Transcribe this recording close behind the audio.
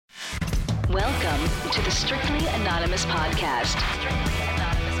Welcome to the Strictly Anonymous Podcast.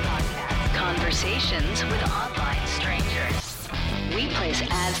 Conversations with online strangers. We place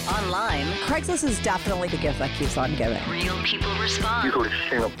ads online. Craigslist is definitely the gift that keeps on giving. Real people respond. You go to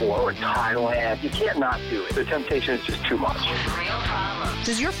Singapore or Thailand, you can't not do it. The temptation is just too much. Real problems.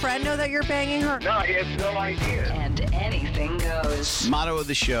 Does your friend know that you're banging her? No, he has no idea. And anything goes. Motto of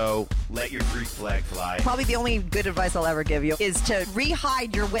the show, let your Greek flag fly. Probably the only good advice I'll ever give you is to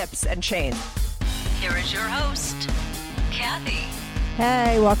re-hide your whips and chains. Here is your host, Kathy.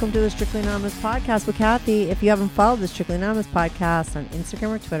 Hey, welcome to the Strictly Anonymous Podcast with Kathy. If you haven't followed the Strictly Anonymous Podcast on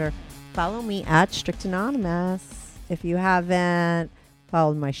Instagram or Twitter, follow me at Strict Anonymous. If you haven't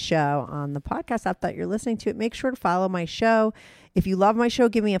followed my show on the podcast app that you're listening to, make sure to follow my show. If you love my show,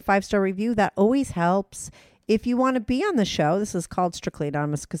 give me a 5-star review. That always helps. If you want to be on the show, this is called Strictly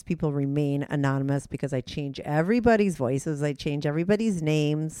Anonymous because people remain anonymous because I change everybody's voices. I change everybody's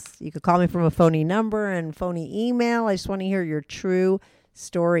names. You could call me from a phony number and phony email. I just want to hear your true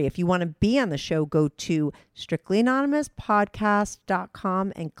story. If you want to be on the show, go to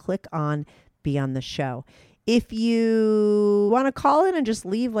strictlyanonymouspodcast.com and click on Be on the Show. If you want to call in and just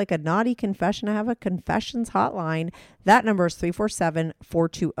leave like a naughty confession, I have a confessions hotline. That number is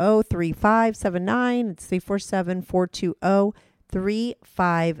 347-420-3579. It's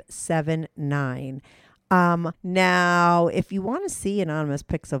 347-420-3579. Now, if you want to see anonymous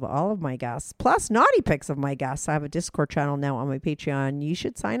pics of all of my guests, plus naughty pics of my guests, I have a Discord channel now on my Patreon. You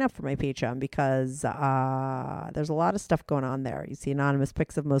should sign up for my Patreon because there's a lot of stuff going on there. You see anonymous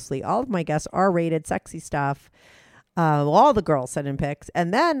pics of mostly all of my guests, R-rated, sexy stuff. All the girls send in pics.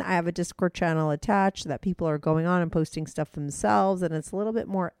 And then I have a Discord channel attached that people are going on and posting stuff themselves, and it's a little bit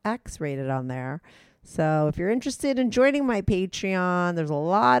more X-rated on there. So if you're interested in joining my Patreon, there's a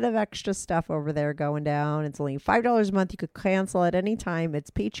lot of extra stuff over there going down. It's only $5 a month. You could cancel at any time. It's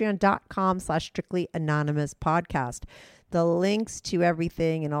patreon.com/strictlyanonymouspodcast. The links to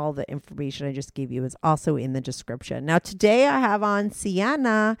everything and all the information I just gave you is also in the description. Now, today I have on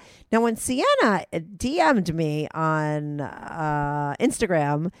Sienna. Now, when Sienna DM'd me on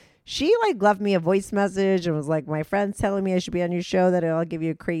Instagram, she left me a voice message and was like, my friend's telling me I should be on your show, that I'll give you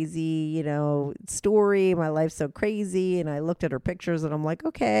a crazy, story. My life's so crazy. And I looked at her pictures and I'm like,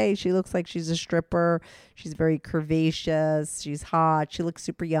 okay, she looks like she's a stripper. She's very curvaceous. She's hot. She looks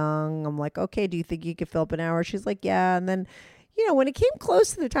super young. I'm like, okay, do you think you could fill up an hour? She's like, yeah. And then, when it came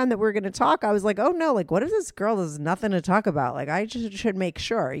close to the time that we were going to talk, I was like, oh no, what if this girl has nothing to talk about? I just should make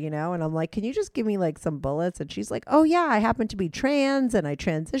sure, and I'm like, can you just give me some bullets? And she's like, oh yeah, I happen to be trans and I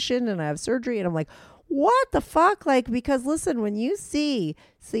transitioned and I have surgery. And I'm like, what the fuck? Because listen, when you see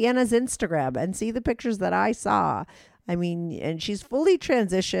Sienna's Instagram and see the pictures that I saw, and she's fully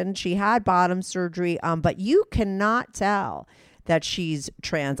transitioned. She had bottom surgery, but you cannot tell that she's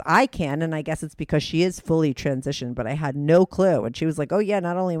trans. I can, and I guess it's because she is fully transitioned, but I had no clue. And she was like, oh yeah,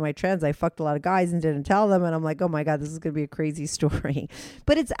 not only am I trans, I fucked a lot of guys and didn't tell them. And I'm like, oh my God, this is going to be a crazy story.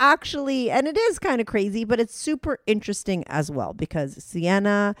 But it's actually, and it is kind of crazy, but it's super interesting as well because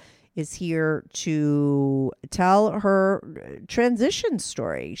Sienna is here to tell her transition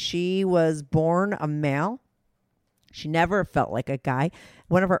story. She was born a male. She never felt like a guy.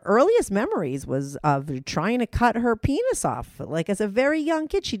 One of her earliest memories was of trying to cut her penis off. As a very young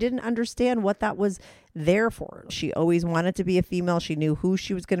kid, she didn't understand what that was there for. She always wanted to be a female. She knew who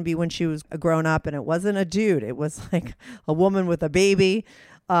she was going to be when she was a grown up, and it wasn't a dude. It was a woman with a baby.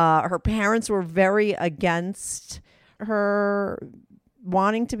 Her parents were very against her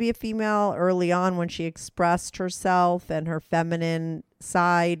wanting to be a female early on when she expressed herself and her feminine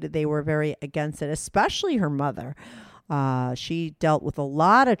side. They were very against it, especially her mother. She dealt with a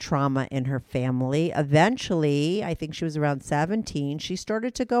lot of trauma in her family. Eventually, I think she was around 17, she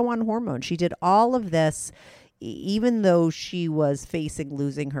started to go on hormones. She did all of this even though she was facing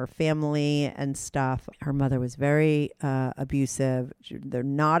losing her family and stuff. Her mother was very abusive. They're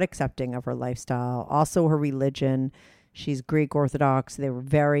not accepting of her lifestyle. Also her religion. She's Greek Orthodox. They were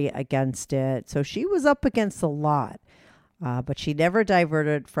very against it. So she was up against a lot. But she never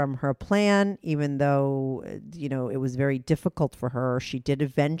diverted from her plan, even though, it was very difficult for her. She did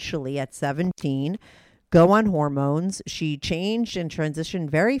eventually, at 17, go on hormones. She changed and transitioned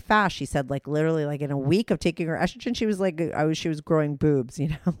very fast. She said, literally, in a week of taking her estrogen, she was she was growing boobs,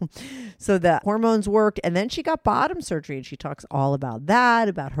 So the hormones worked. And then she got bottom surgery, and she talks all about that,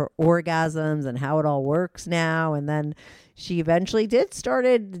 about her orgasms and how it all works now. And then she eventually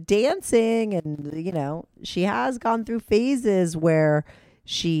started dancing, and, she has gone through phases where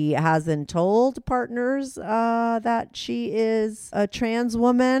she hasn't told partners that she is a trans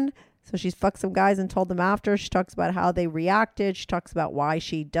woman. So she's fucked some guys and told them after. She talks about how they reacted. She talks about why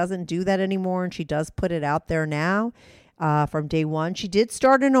she doesn't do that anymore. And she does put it out there now from day one. She did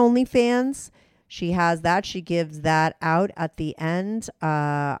start an OnlyFans. She has that. She gives that out at the end.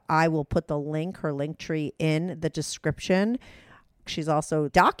 I will put the link, her link tree, in the description. She's also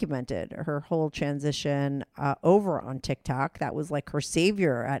documented her whole transition over on TikTok. That was like her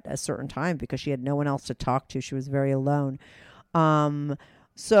savior at a certain time because she had no one else to talk to. She was very alone.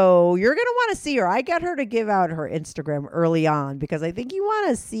 So you're going to want to see her. I get her to give out her Instagram early on because I think you want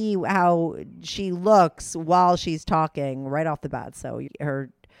to see how she looks while she's talking right off the bat. So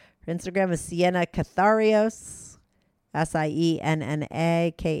her Instagram is Sienna Catharios. Sienna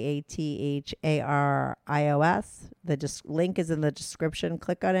Katharios. The link is in the description.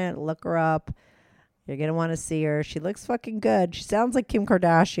 Click on it. Look her up. You're going to want to see her. She looks fucking good. She sounds like Kim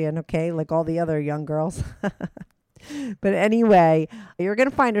Kardashian, okay? Like all the other young girls. But anyway, you're going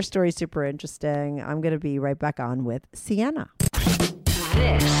to find her story super interesting. I'm going to be right back on with Sienna.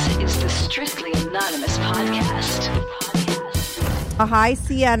 This is the Strictly Anonymous podcast. Hi,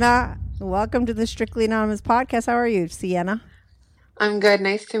 Sienna. Welcome to the Strictly Anonymous podcast. How are you, Sienna? I'm good.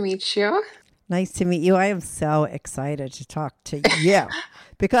 Nice to meet you. Nice to meet you. I am so excited to talk to you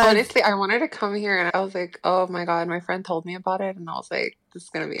because honestly, I wanted to come here and I was like, oh my God, my friend told me about it and I was like, this is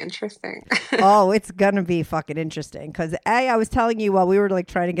going to be interesting. Oh, it's going to be fucking interesting because I was telling you while we were like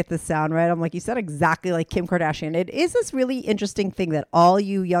trying to get this sound right, I'm like, you said exactly like Kim Kardashian. It is this really interesting thing that all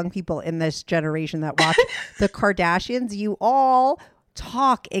you young people in this generation that watch the Kardashians, you all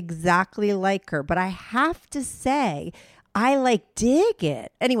talk exactly like her. But I have to say, I like dig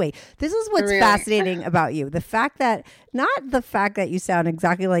it. Anyway, this is what's fascinating about you. Not the fact that you sound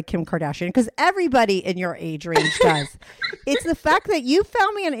exactly like Kim Kardashian, because everybody in your age range does. It's the fact that you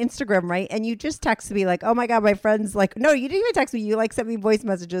found me on Instagram, right? And you just texted me like, oh my God, my friend's like, no, you didn't even text me. You like sent me voice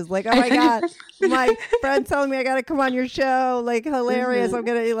messages like, oh my God, my friend's telling me I got to come on your show. Like hilarious. I'm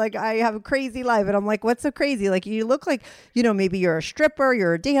going to like, I have a crazy life. And I'm like, what's so crazy? Like you look like, maybe you're a stripper,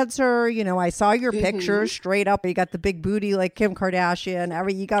 you're a dancer. I saw your pictures straight up. You got the big booty like Kim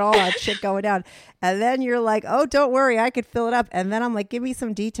Kardashian. You got all that shit going down. And then you're like, oh, don't worry, I could fill it up. And then I'm like, give me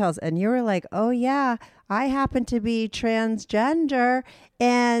some details. And you were like, oh, yeah, I happen to be transgender.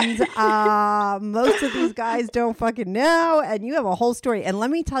 And most of these guys don't fucking know. And you have a whole story. And let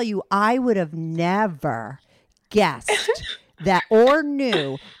me tell you, I would have never guessed that or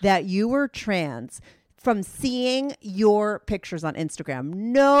knew that you were trans from seeing your pictures on Instagram.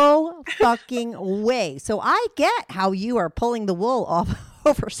 No fucking way. So I get how you are pulling the wool off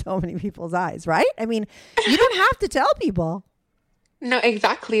over so many people's eyes, right? I mean, you don't have to tell people. No,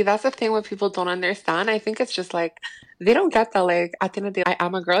 exactly. That's the thing what people don't understand. I think it's just like, they don't get that, like, at the end of the day, I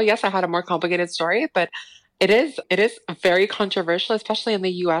am a girl. Yes, I had a more complicated story, but it is very controversial, especially in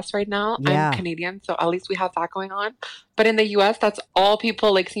the US right now. Yeah. I'm Canadian, so at least we have that going on. But in the US, that's all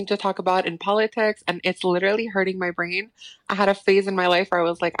people like seem to talk about in politics, and it's literally hurting my brain. I had a phase in my life where I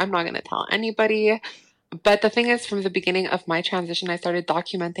was like, I'm not going to tell anybody. But the thing is, from the beginning of my transition, I started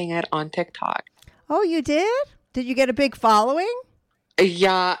documenting it on TikTok. Oh, you did? Did you get a big following?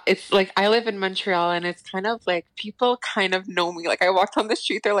 Yeah, it's like I live in Montreal and it's kind of like people kind of know me. Like I walked on the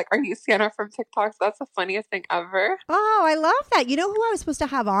street, they're like, are you Sienna from TikTok? So that's the funniest thing ever. Oh, I love that. You know who I was supposed to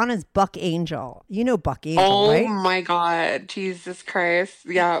have on is Buck Angel. You know Buck Angel, right? Oh my God. Jesus Christ.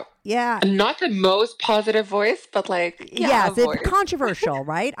 Yeah. Yeah. Not the most positive voice, but like, yes, it's controversial,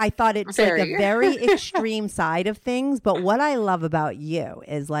 right? I thought it's like a very extreme side of things. But what I love about you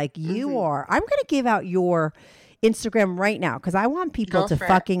is like you are, I'm going to give out your Instagram right now because I want people to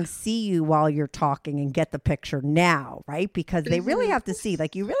fucking see you while you're talking and get the picture now, right? Because they really have to see,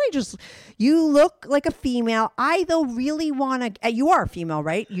 like, you look like a female. I though really want to, you are a female,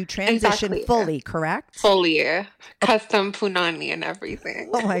 right? You transitioned fully, correct? Fully. Custom punani and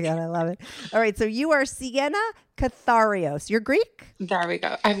everything. Oh my God, I love it. All right, so you are Sienna Catharios. You're Greek? There we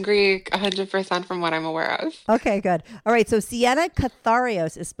go. I'm Greek 100% from what I'm aware of. Okay, good. All right, so Sienna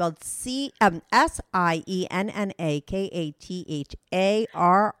Catharios is spelled Sienna Katharios.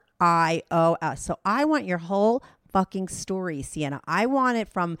 So I want your whole fucking story, Sienna. I want it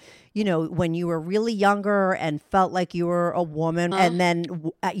from, when you were really younger and felt like you were a woman and then,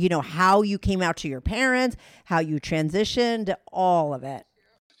 how you came out to your parents, how you transitioned, all of it.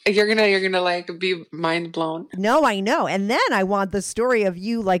 You're gonna like be mind blown. No, I know. And then I want the story of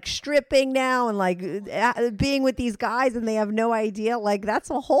you like stripping now and like being with these guys and they have no idea. Like that's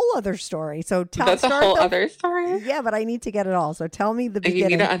a whole other story. So that's a whole other story. Yeah, but I need to get it all. So tell me the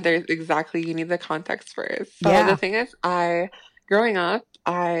beginning. You need the context first. So the thing is, growing up,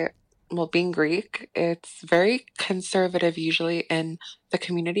 I well, being Greek, it's very conservative usually in the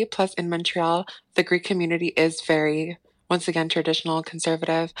community. Plus, in Montreal, the Greek community is very, once again, traditional,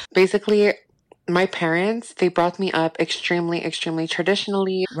 conservative. Basically, my parents, they brought me up extremely, extremely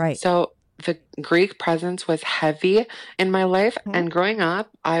traditionally. Right. So the Greek presence was heavy in my life. And growing up,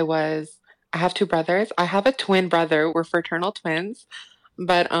 I have two brothers. I have a twin brother. We're fraternal twins.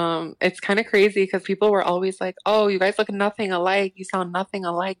 But it's kind of crazy because people were always like, "Oh, you guys look nothing alike. You sound nothing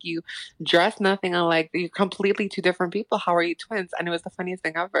alike. You dress nothing alike. You're completely two different people. How are you twins?" And it was the funniest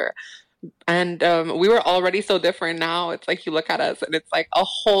thing ever. And we were already so different. Now it's like you look at us and it's like a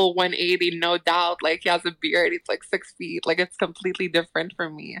whole 180, no doubt. Like he has a beard. He's like 6 feet. Like it's completely different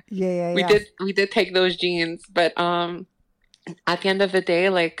from me. Yeah. We did take those genes, but at the end of the day,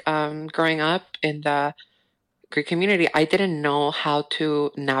 like growing up in the Greek community, I didn't know how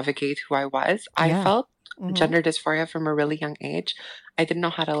to navigate who I was. I felt gender dysphoria from a really young age. I didn't know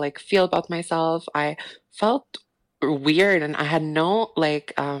how to like feel about myself. I felt weird and I had no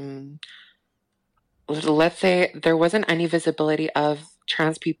like let's say there wasn't any visibility of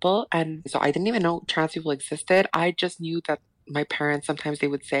trans people, and so I didn't even know trans people existed. I just knew that my parents sometimes they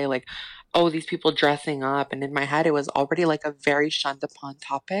would say like, "Oh, these people dressing up," and in my head it was already like a very shunned upon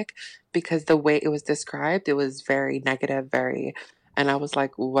topic because the way it was described, it was very negative, and I was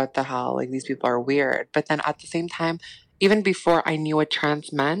like, what the hell, like these people are weird. But then at the same time, even before I knew what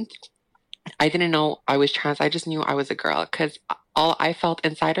trans meant, I didn't know I was trans. I just knew I was a girl because all I felt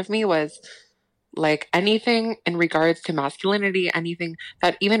inside of me was like anything in regards to masculinity, anything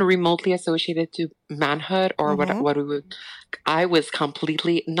that even remotely associated to manhood or what we would, I was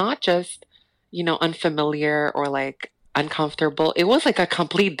completely not just, unfamiliar or like uncomfortable. It was like a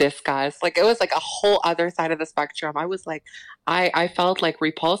complete disgust. Like it was like a whole other side of the spectrum. I was like, I felt like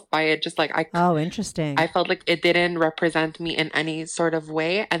repulsed by it. Just like Oh, interesting. I felt like it didn't represent me in any sort of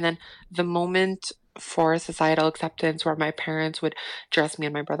way. And then the moment for societal acceptance where my parents would dress me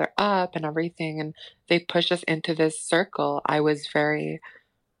and my brother up and everything, and they pushed us into this circle, I was very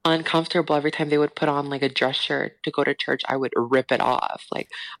uncomfortable. Every time they would put on like a dress shirt to go to church, I would rip it off. Like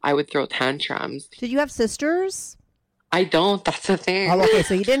I would throw tantrums. Did you have sisters? I don't. That's the thing. Oh, okay.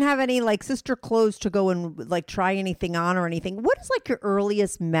 So you didn't have any like sister clothes to go and like try anything on or anything. What is like your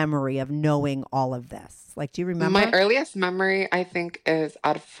earliest memory of knowing all of this? Like, do you remember? My earliest memory, I think, is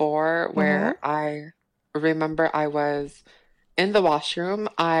at 4, where I remember I was in the washroom.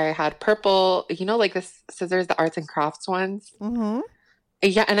 I had purple, like the scissors, the arts and crafts ones. Mm-hmm.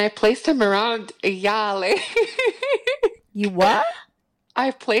 Yeah, and I placed them around. Yeah, like you what?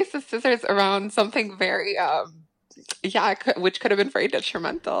 I placed the scissors around something very which could have been very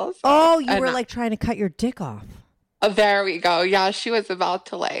detrimental. So. Oh, you were like trying to cut your dick off. There we go. Yeah, she was about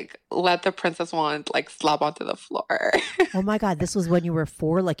to like let the princess wand like slap onto the floor. Oh my God, this was when you were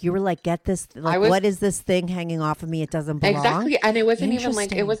 4. Like you were like, get this. Like, what is this thing hanging off of me? It doesn't belong. Exactly, and it wasn't even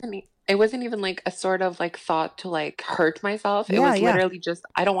like it wasn't even like a sort of like thought to like hurt myself. It was literally just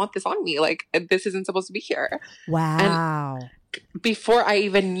I don't want this on me. Like this isn't supposed to be here. Wow. And before I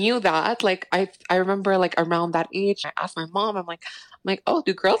even knew that, like I remember like around that age, I asked my mom, I'm like, oh,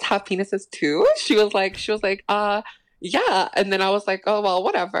 do girls have penises too? She was like, yeah. And then I was like, oh, well,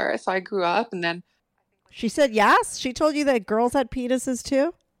 whatever. So I grew up and then. She said yes? She told you that girls had penises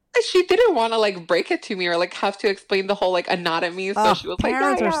too? She didn't want to like break it to me or like have to explain the whole like anatomy. So she was like,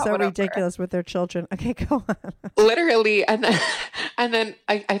 parents are so ridiculous with their children. Okay, go on. Literally. And then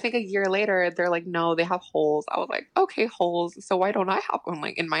I think a year later, they're like, no, they have holes. I was like, okay, holes. So why don't I have one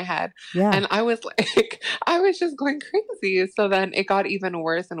like in my head? Yeah. And I was like, I was just going crazy. So then it got even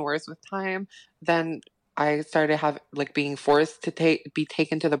worse and worse with time. Then I started being forced to be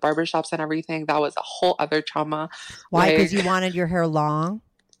taken to the barbershops and everything. That was a whole other trauma. Why? Because you wanted your hair long?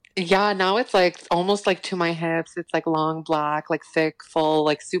 Yeah, now it's like almost like to my hips. It's like long, black, like thick, full,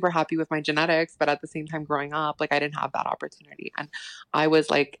 like super happy with my genetics. But at the same time, growing up, like I didn't have that opportunity. And I was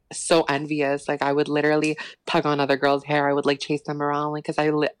like so envious. Like I would literally tug on other girls' hair. I would like chase them around, like, because I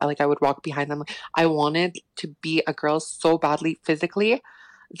would walk behind them. Like, I wanted to be a girl so badly physically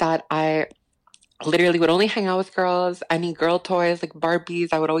that I literally would only hang out with girls, any girl toys, like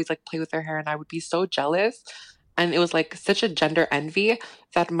Barbies. I would always like play with their hair and I would be so jealous. And it was like such a gender envy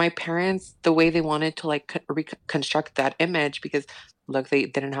that my parents, the way they wanted to like reconstruct that image, because look, they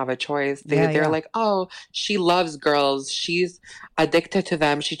didn't have a choice. They're like, oh, she loves girls. She's addicted to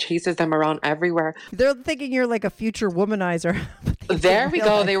them. She chases them around everywhere. They're thinking you're like a future womanizer. There we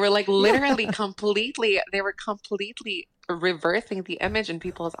go. They were like literally they were completely reversing the image in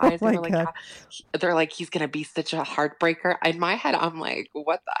people's eyes. They were like, they're like, he's gonna be such a heartbreaker. In my head, I'm like,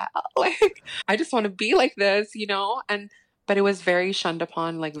 what the hell? Like, I just want to be like this, but it was very shunned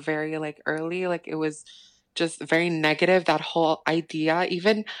upon, like very like early. Like it was just very negative, that whole idea.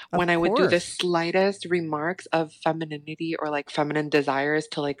 Even Of when I would do the course. slightest remarks of femininity or like feminine desires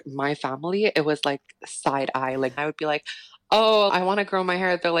to like my family, it was like side eye. Like I would be like, oh, I want to grow my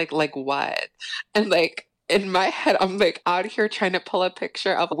hair. They're like what? And like in my head, I'm like out here trying to pull a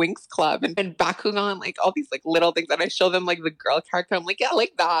picture of Winx Club and Bakugan, like all these like little things. And I show them like the girl character. I'm like, yeah,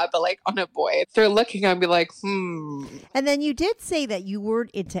 like that, but like on a boy. They're looking at me like, And then you did say that you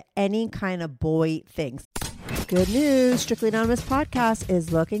weren't into any kind of boy things. Good news. Strictly Anonymous Podcast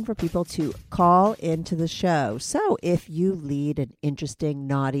is looking for people to call into the show. So if you lead an interesting,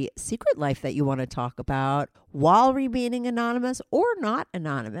 naughty secret life that you want to talk about while remaining anonymous or not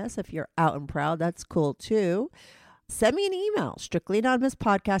anonymous, if you're out and proud, that's cool too. Send me an email,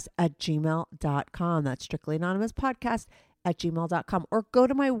 strictlyanonymouspodcast@gmail.com. That's strictlyanonymouspodcast@gmail.com. Or go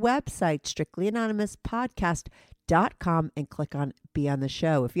to my website, strictlyanonymouspodcast.com, and click on Be on the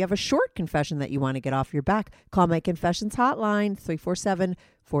Show. If you have a short confession that you want to get off your back, call my confessions hotline,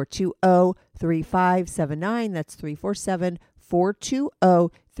 347-420-3579. That's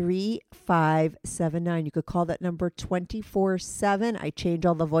 347-420-3579. You could call that number 24/7. I change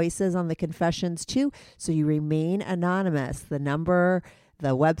all the voices on the confessions too, so you remain anonymous. The number,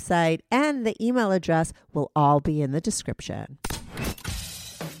 the website, and the email address will all be in the description.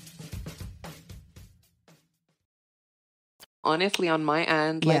 honestly, on my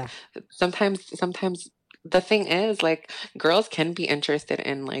end, Yeah. like sometimes the thing is, like, girls can be interested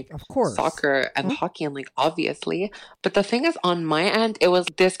in like Of course. soccer and hockey, and like obviously, but the thing is, on my end, it was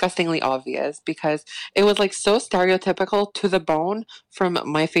disgustingly obvious because it was like so stereotypical to the bone from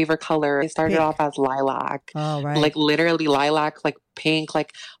my favorite color. It started Pink. off as lilac, Oh, right. like literally lilac, like pink,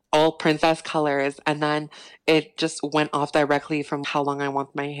 like all princess colors, and then it just went off directly from how long I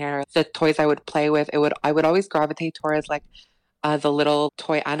want my hair. The toys I would play with, I would always gravitate towards like the little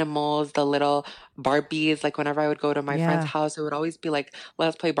toy animals, the little Barbies. Like whenever I would go to my friend's Yeah. house, it would always be like,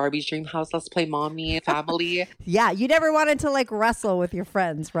 let's play Barbie's Dream House, let's play Mommy, Family. Yeah, you never wanted to like wrestle with your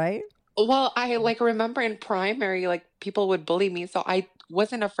friends, right? Well, I like remember in primary, like people would bully me, so I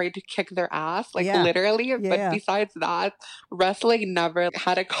wasn't afraid to kick their ass, like Yeah. literally. Yeah. But besides that, wrestling never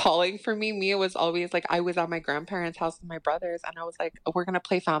had a calling for me. Me, it was always like I was at my grandparents' house with my brothers, and I was like, we're gonna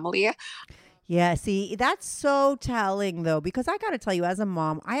play Family. Yeah, see, that's so telling though, because I got to tell you, as a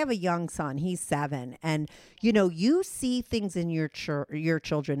mom, I have a young son. He's 7, and you know, you see things in your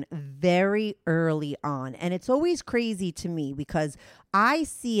children very early on, and it's always crazy to me because I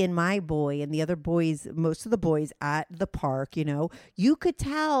see in my boy and the other boys, most of the boys at the park, you know, you could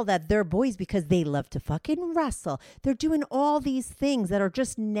tell that they're boys because they love to fucking wrestle. They're doing all these things that are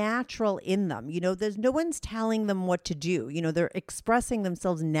just natural in them. You know, there's no one's telling them what to do. You know, they're expressing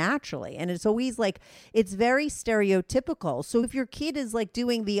themselves naturally. And it's always like, it's very stereotypical. So if your kid is like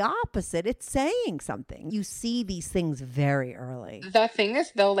doing the opposite, it's saying something. You see these things very early. The thing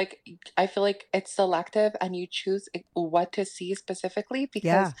is, though, like I feel like it's selective, and you choose what to see specifically.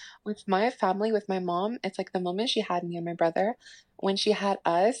 Because Yeah. with my family, with my mom, it's like the moment she had me and my brother, when she had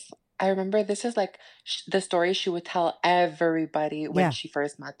us, I remember this is like the story she would tell everybody when Yeah. she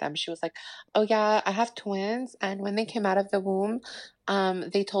first met them. She was like, "Oh yeah, I have twins, and when they came out of the womb,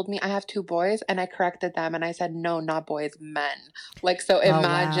 they told me I have 2 boys, and I corrected them, and I said no, not boys, men." Like, so Oh,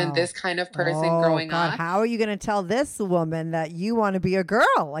 imagine wow. this kind of person Oh, growing God, up. how are you going to tell this woman that you want to be a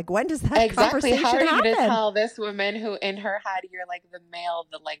girl? Like, when does that Exactly. conversation How are you happen? going to tell this woman who in her head you're like the male,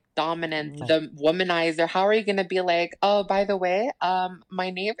 the like dominant, the womanizer? How are you going to be like, "Oh, by the way, my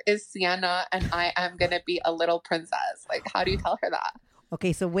name is Sienna and I am going to be a little princess"? Like, how do you tell her that?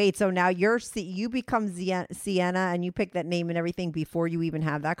 Okay, so wait, so now you become Sienna and you pick that name and everything before you even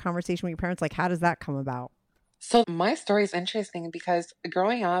have that conversation with your parents. Like, how does that come about? So my story is interesting because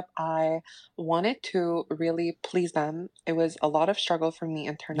growing up, I wanted to really please them. It was a lot of struggle for me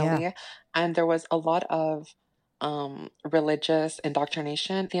internally, and there was a lot of religious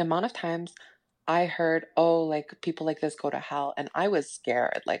indoctrination. The amount of times I heard, "Oh, like people like this go to hell," and I was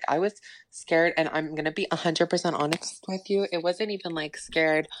scared. Like I was scared, and I'm gonna be 100% honest with you. It wasn't even like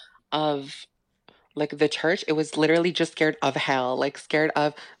scared of like the church. It was literally just scared of hell, like scared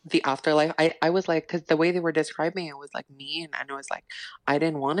of the afterlife. I was like, because the way they were describing it was like mean, and it was like I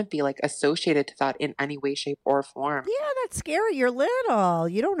didn't want to be like associated to that in any way, shape, or form. Yeah, that's scary. You're little.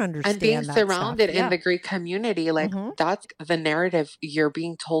 You don't understand. And being that surrounded stuff. in Yeah. the Greek community, like Mhm. that's the narrative you're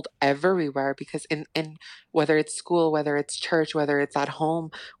being told everywhere. Because in whether it's school, whether it's church, whether it's at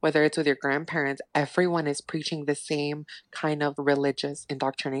home, whether it's with your grandparents, everyone is preaching the same kind of religious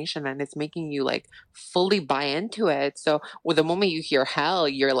indoctrination, and it's making you like fully buy into it. So with the moment you hear hell,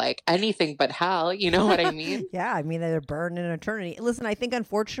 you're like anything but hell. You know what I mean? Yeah, I mean they're burned in eternity. Listen, I think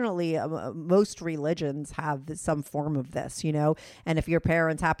unfortunately most religions have some form of this, you know. And if your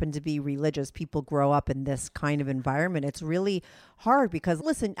parents happen to be religious, people grow up in this kind of environment. It's really hard because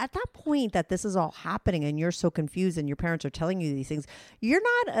listen, at that point that this is all happening and you're so confused and your parents are telling you these things, you're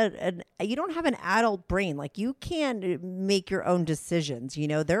not you don't have an adult brain. Like you can't make your own decisions, you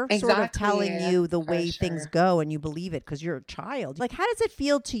know. They're sort of telling you the way things go and you believe it because you're a child. Like how does it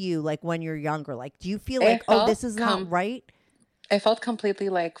feel to you like when you're younger? Like do you feel like, oh, this is not right? I felt completely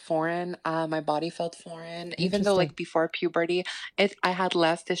like foreign. My body felt foreign, even though like before puberty, I had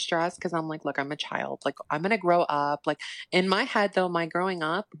less distress because I'm like, look, I'm a child. Like I'm gonna grow up. Like in my head, though, my growing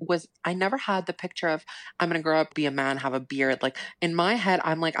up was I never had the picture of I'm gonna grow up, be a man, have a beard. Like in my head,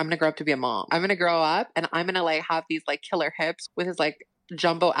 I'm like I'm gonna grow up to be a mom. I'm gonna grow up and I'm gonna like have these like killer hips with his like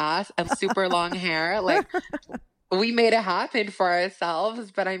jumbo ass and super long hair. Like we made it happen for ourselves.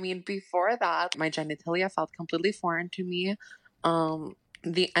 But I mean, before that, my genitalia felt completely foreign to me. And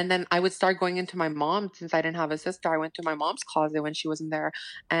then I would start going into my mom since I didn't have a sister. I went to my mom's closet when she wasn't there,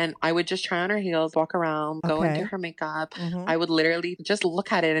 and I would just try on her heels, walk around, go into her makeup. I would literally just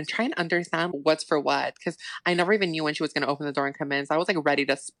look at it and try and understand what's for what, because I never even knew when she was going to open the door and come in. So I was like ready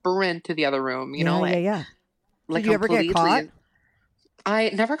to sprint to the other room, you know, like Did you ever get caught? I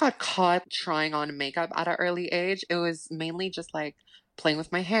never got caught trying on makeup at an early age. It was mainly just like playing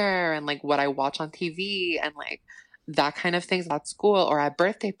with my hair and like what I watch on TV and like that kind of things at school or at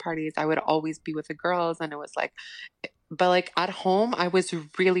birthday parties. I would always be with the girls, and it was like, but like at home, I was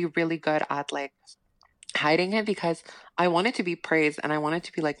really, really good at like hiding it because I wanted to be praised and I wanted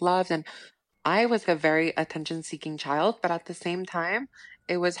to be like loved. And I was a very attention seeking child, but at the same time,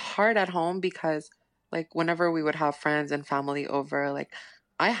 it was hard at home because like whenever we would have friends and family over, like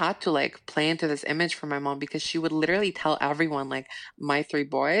I had to like play into this image for my mom because she would literally tell everyone like my three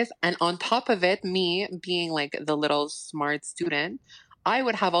boys. And on top of it, me being like the little smart student, I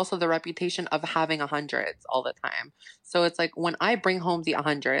would have also the reputation of having hundreds all the time. So it's like when I bring home the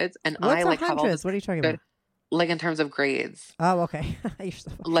hundreds and What's I like have all hundreds? What are you talking about? Like in terms of grades. Oh, okay. You're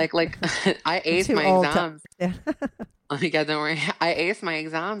so like I aced my exams. Yeah, don't worry. I aced my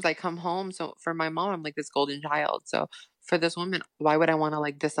exams. I come home. So for my mom, I'm like this golden child. So for this woman, why would I want to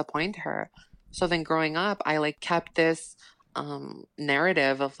like disappoint her? So then growing up, I like kept this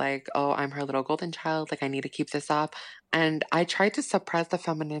narrative of like, oh, I'm her little golden child. Like I need to keep this up. And I tried to suppress the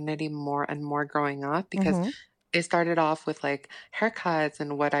femininity more and more growing up because it started off with like haircuts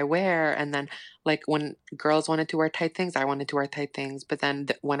and what I wear. And then like when girls wanted to wear tight things, I wanted to wear tight things. But then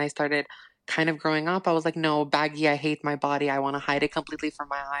when I started kind of growing up, I was like, no, baggy, I hate my body. I want to hide it completely from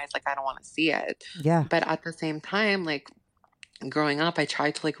my eyes. Like I don't want to see it. Yeah. But at the same time, like growing up, I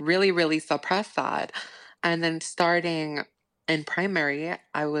tried to like really, really suppress that. And then starting in primary,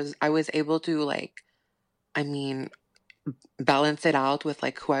 I was able to like, I mean, balance it out with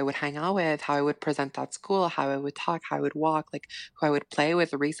like who I would hang out with, how I would present at school, how I would talk, how I would walk, like who I would play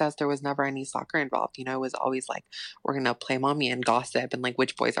with. Recess, there was never any soccer involved. You know, it was always like, we're going to play mommy and gossip and like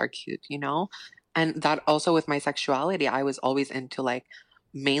which boys are cute, you know? And that also with my sexuality, I was always into like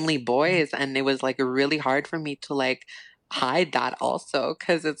mainly boys. And it was like really hard for me to like hide that also.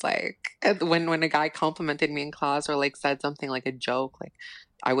 Cause it's like when a guy complimented me in class or like said something like a joke, like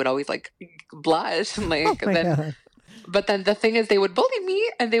I would always like blush and like then. But then the thing is, they would bully me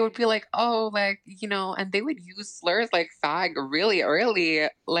and they would be like, oh, like, you know, and they would use slurs like fag really early.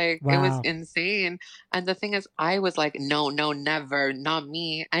 Like, It was insane. And the thing is, I was like, no, never, not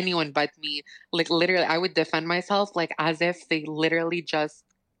me, anyone but me. Like, literally, I would defend myself like as if they literally just,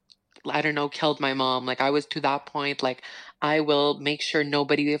 I don't know, killed my mom. Like, I was to that point, like, I will make sure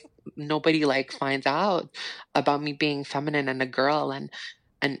nobody like finds out about me being feminine and a girl and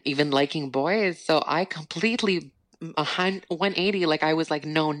even liking boys. So I completely 180, like I was like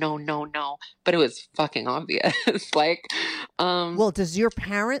no, but it was fucking obvious. Like well, does your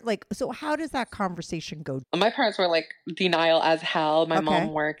parent like, so how does that conversation go? My parents were like denial as hell. My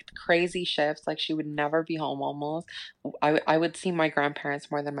mom worked crazy shifts, like she would never be home almost. I would see my grandparents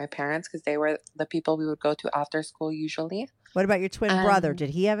more than my parents because they were the people we would go to after school usually. What about your twin brother?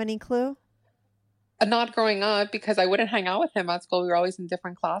 Did he have any clue? Not growing up, because I wouldn't hang out with him at school. We were always in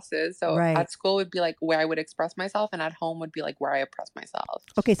different classes. So at school would be like where I would express myself, and at home would be like where I express myself.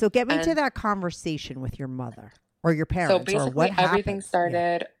 Okay, so get me to that conversation with your mother or your parents. So basically, or what everything happens?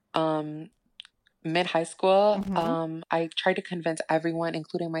 started mid high school, Mm-hmm. I tried to convince everyone,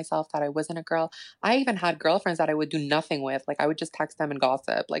 including myself, that I wasn't a girl. I even had girlfriends that I would do nothing with. Like I would just text them and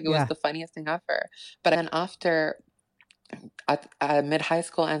gossip. Like it was Yeah. the funniest thing ever. But then after at mid high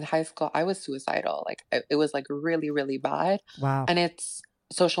school and high school, I was suicidal. Like it was like really, really bad. Wow. And it's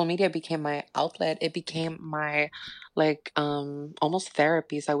social media became my outlet. It became my like almost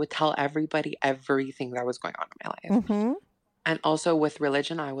therapy. So I would tell everybody everything that was going on in my life. Mm-hmm. And also with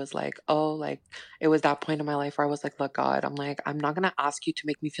religion, I was like, oh, like it was that point in my life where I was like, look, God, I'm like, I'm not gonna ask you to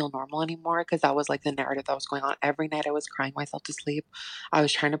make me feel normal anymore, because that was like the narrative that was going on. Every night I was crying myself to sleep. I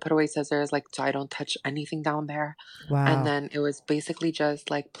was trying to put away scissors, like so I don't touch anything down there. And Wow. then it was basically just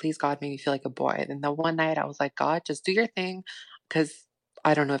like, please, God, make me feel like a boy. And the one night I was like, God, just do your thing, because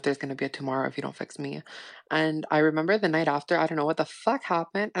I don't know if there's gonna be a tomorrow if you don't fix me. And I remember the night after, I don't know what the fuck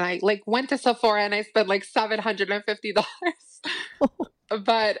happened. And I like went to Sephora and I spent like $750.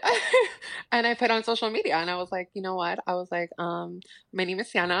 But and I put on social media and I was like, you know what? I was like, my name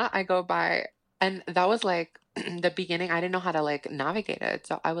is Sienna. I go by, and that was like the beginning. I didn't know how to like navigate it.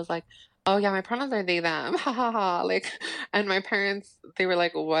 So I was like, oh yeah, my pronouns are they, them. Ha ha ha. Like, and my parents, they were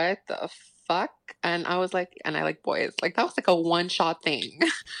like, what the fuck? And I was like, and I like boys. Like that was like a one shot thing.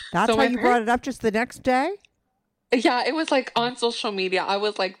 That's So how my you parents, brought it up just the next day? yeah, it was like on social media. I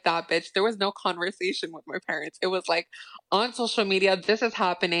was like that bitch. There was no conversation with my parents. It was like on social media, this is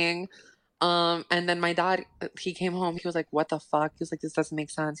happening. And then my dad, he came home. He was like, "What the fuck?" He was like, "This doesn't make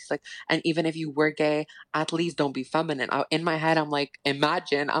sense." He's like, "And even if you were gay, at least don't be feminine." In my head, I'm like,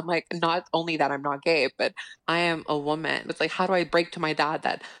 imagine. I'm like, not only that I'm not gay, but I am a woman. It's like, how do I break to my dad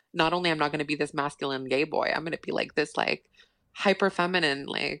that not only I'm not going to be this masculine gay boy, I'm going to be like this like hyper feminine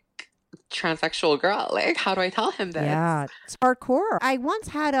like transsexual girl. Like, how do I tell him this? Yeah, it's hardcore. I once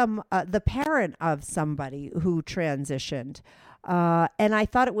had the parent of somebody who transitioned. And I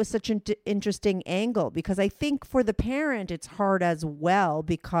thought it was such an interesting angle, because I think for the parent it's hard as well,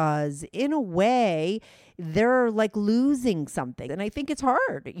 because in a way they're like losing something. And I think it's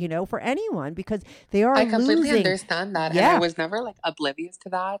hard, for anyone, because they are I completely losing. understand that. And I Yeah. was never like oblivious to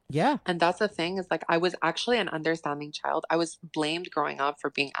that. Yeah. And that's the thing, is like I was actually an understanding child. I was blamed growing up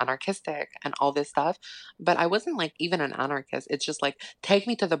for being anarchistic and all this stuff. But I wasn't like even an anarchist. It's just like, take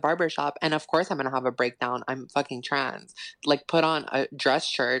me to the barber shop and of course I'm gonna have a breakdown. I'm fucking trans. Like put on a dress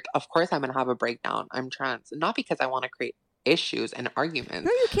shirt. Of course I'm gonna have a breakdown. I'm trans. Not because I want to create issues and No, arguments,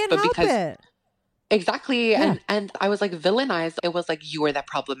 you can't but help because it. exactly. Yeah. And I was like villainized. It was like, you were that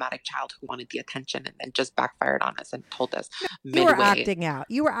problematic child who wanted the attention and then just backfired on us and told us You were midway. acting out.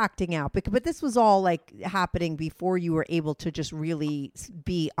 You were acting out. But this was all like happening before you were able to just really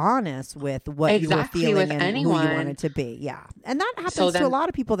be honest with what you were Exactly, feeling with and who you anyone. wanted to be. Yeah. And that happens So to a then lot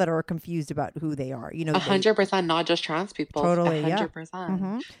of people that are confused about who they are. They 100%, not just trans people, totally, yeah. 100%.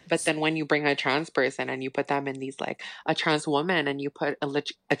 Hmm. But then when you bring a trans person and you put them in these like a trans woman and you put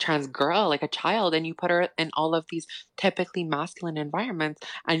a trans girl, like a child, and you put her in all of these typically masculine environments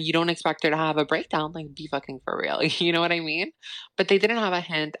and you don't expect her to have a breakdown, like be fucking for real. You know what I mean? But they didn't have a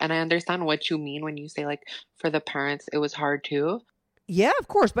hint. And I understand what you mean when you say like for the parents, it was hard too. Yeah, of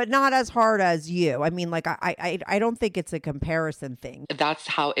course, but not as hard as you. I mean, like I don't think it's a comparison thing. That's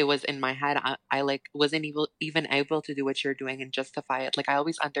how it was in my head. I like wasn't even able to do what you're doing and justify it. Like I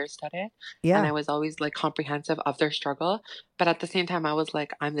always understood it, and Yeah. I was always like comprehensive of their struggle. But at the same time, I was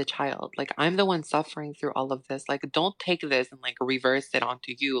like, I'm the child. Like I'm the one suffering through all of this. Like don't take this and like reverse it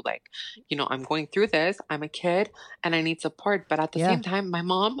onto you. Like I'm going through this. I'm a kid and I need support. But at the Yeah. same time, my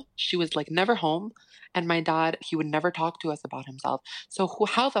mom, she was like never home, and my dad, he would never talk to us about himself. So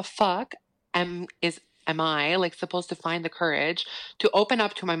how the fuck am I like supposed to find the courage to open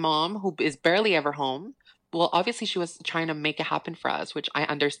up to my mom who is barely ever home? Well, obviously she was trying to make it happen for us, which I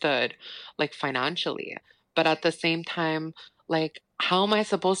understood like financially. But at the same time, like how am I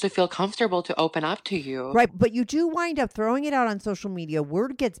supposed to feel comfortable to open up to you? Right, but you do wind up throwing it out on social media.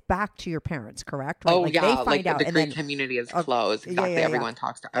 Word gets back to your parents, correct? Right? Oh Like yeah, they like find out, the and Greek then community is closed. yeah, Exactly. yeah, yeah. Everyone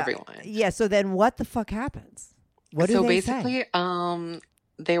talks to everyone. Yeah. So then, what the fuck happens? What do So they say? basically,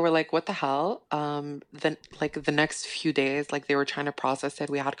 they were like, what the hell? Then like the next few days, like they were trying to process it.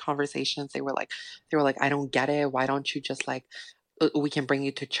 We had conversations. They were like, I don't get it. Why don't you just like, we can bring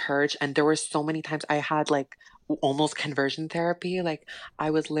you to church? And there were so many times I had like almost conversion therapy. Like I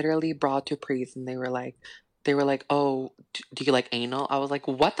was literally brought to priests and they were like, oh, do you like anal? I was like,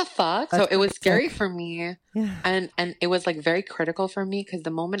 what the fuck? So That's it was scary sick. for me. Yeah. And it was like very critical for me because the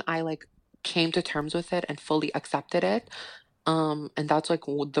moment I like came to terms with it and fully accepted it, and that's like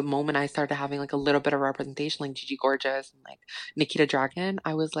the moment I started having like a little bit of representation, like Gigi Gorgeous and like Nikita Dragon.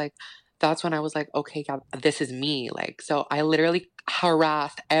 I was like, that's when I was like, okay, yeah, this is me. Like, so I literally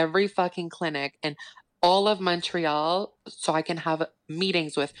harassed every fucking clinic in all of Montreal so I can have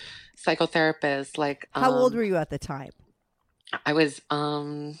meetings with psychotherapists. Like, How old were you at the time? I was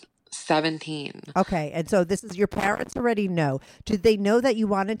 17. Okay, and so this is your parents already know. Did they know that you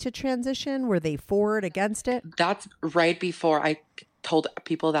wanted to transition? Were they for it, against it? That's right before I told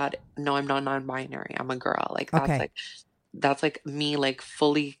people that no, I'm not non-binary. I'm a girl. Like that's like me like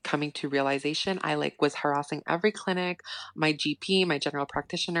fully coming to realization. I like was harassing every clinic, my GP, my general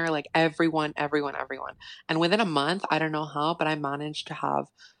practitioner, like everyone. And within a month, I don't know how, but I managed to have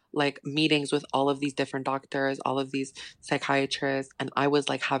like meetings with all of these different doctors, all of these psychiatrists, and I was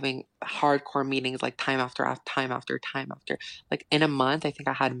like having hardcore meetings like time after time after time after. Like in a month, I think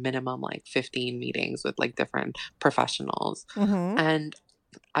I had minimum like 15 meetings with like different professionals. Mm-hmm. And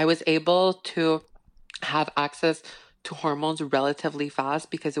I was able to have access to hormones relatively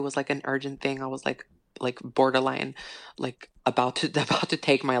fast because it was like an urgent thing. I was like borderline like about to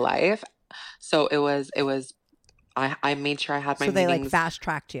take my life. So it was I made sure I had my So they meetings. like fast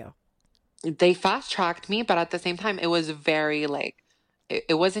tracked you. They fast tracked me, but at the same time, it was very like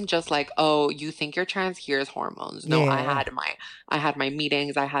it wasn't just like, oh, you think you're trans, here's hormones. No, Yeah. I had my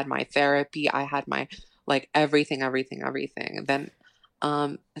meetings, I had my therapy, I had my like everything. Then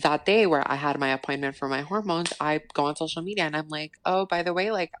that day where I had my appointment for my hormones, I go on social media and I'm like, oh, by the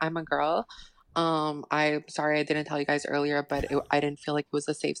way, like I'm a girl. I'm sorry I didn't tell you guys earlier, but I didn't feel like it was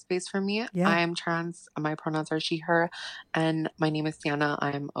a safe space for me. Yeah. I am trans. My pronouns are she, her, and my name is Sienna.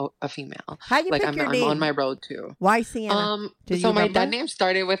 I'm a female. How you Like pick your I'm name? on my road too. Why Sienna? So my dead name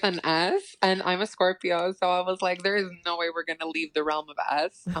started with an S, and I'm a Scorpio, so I was like, there is no way we're gonna leave the realm of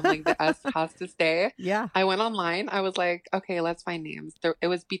S. I'm like, the S has to stay. Yeah. I went online. I was like, okay, let's find names. It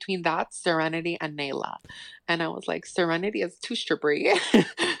was between that, Serenity, and Nayla, and I was like, Serenity is too strippery.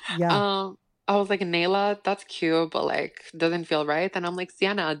 Yeah. I was like, Nayla, that's cute, but like doesn't feel right. Then I'm like,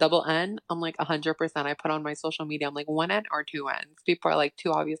 Sienna, double N. I'm like 100%. I put on my social media. I'm like, one N or two N's. People are like,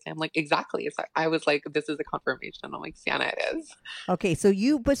 two, obviously. I'm like, exactly. So I was like, this is a confirmation. I'm like, Sienna, it is. Okay, so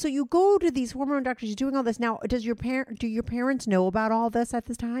you go to these hormone doctors. You're doing all this now. Do your parents know about all this at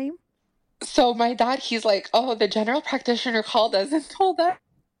this time? So my dad, he's like, oh, the general practitioner called us and told us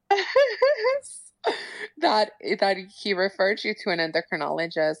that he referred you to an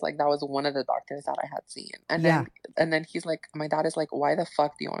endocrinologist. Like that was one of the doctors that I had seen. And then he's like, my dad is like, why the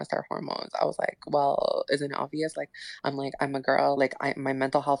fuck do you want to start hormones? I was like, well, isn't it obvious? Like I'm a girl. Like my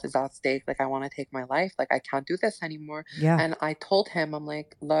mental health is at stake. Like I want to take my life. Like I can't do this anymore. Yeah. And I told him, I'm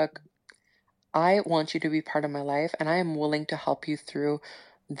like, look, I want you to be part of my life, and I am willing to help you through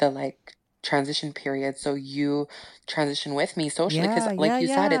the like transition period, so you transition with me socially, because you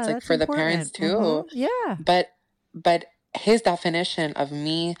said, it's like that's for important. the parents too. Mm-hmm. Yeah. But his definition of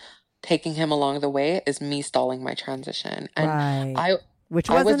me taking him along the way is me stalling my transition, and right. Which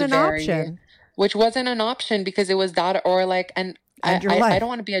wasn't an option. Which wasn't an option because it was that or like, and I don't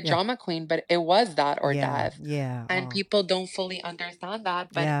want to be a drama queen, but it was that or death. Yeah. And people don't fully understand that,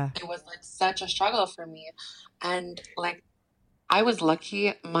 but it was like such a struggle for me. And like, I was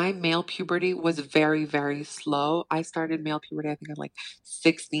lucky. My male puberty was very, very slow. I started male puberty, I think, at like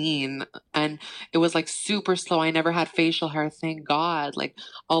 16. And it was like super slow. I never had facial hair, thank God. Like,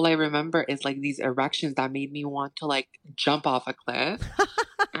 all I remember is like these erections that made me want to like jump off a cliff.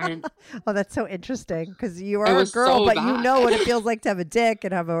 And oh, that's so interesting because you are a girl, but you know what it feels like to have a dick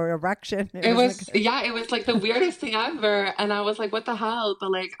and have an erection. It was like the weirdest thing ever. And I was like, what the hell? But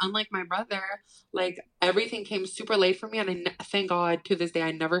like, unlike my brother, like everything came super late for me. And thank God to this day,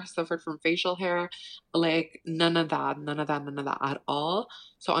 I never suffered from facial hair, like none of that at all.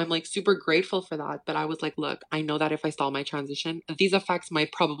 So I'm like super grateful for that. But I was like, look, I know that if I stall my transition, these effects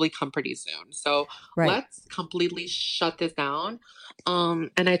might probably come pretty soon. So let's completely shut this down.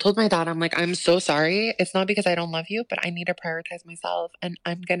 And I told my dad, I'm like, I'm so sorry. It's not because I don't love you, but I need to prioritize myself, and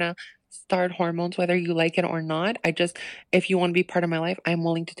I'm gonna start hormones whether you like it or not. If you want to be part of my life, I'm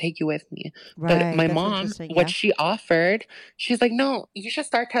willing to take you with me. Right, but my mom, what she offered, she's like, no, you should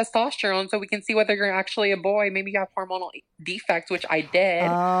start testosterone so we can see whether you're actually a boy. Maybe you have hormonal defects, which I did.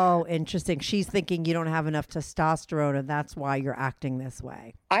 Oh, interesting. She's thinking you don't have enough testosterone and that's why you're acting this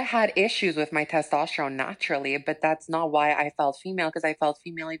way. I had issues with my testosterone naturally, but that's not why I felt female, because I felt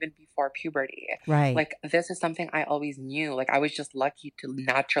female even before puberty. Right. Like, this is something I always knew. Like, I was just lucky to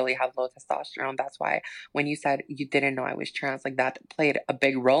naturally have low testosterone. That's why when you said you didn't know I was trans, like that played a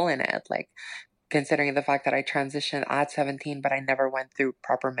big role in it. Like, considering the fact that I transitioned at 17, but I never went through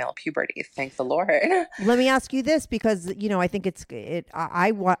proper male puberty. Thank the Lord. Let me ask you this, because I think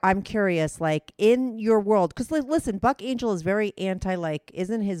I'm curious, like, in your world, because listen, Buck Angel is very anti, like,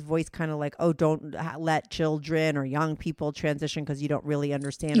 isn't his voice kind of like, oh, don't let children or young people transition because you don't really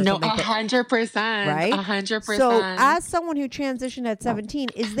understand or No, something? 100%. Right? 100%. So as someone who transitioned at 17,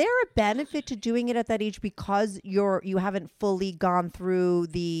 is there a benefit to doing it at that age because you haven't fully gone through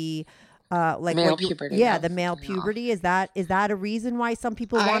the like male what you, puberty. yeah, the male puberty? Is that a reason why some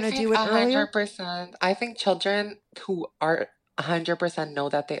people want to do it earlier? 100%. I think children who are 100% know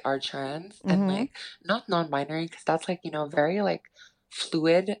that they are trans and like not non-binary, because that's like, very like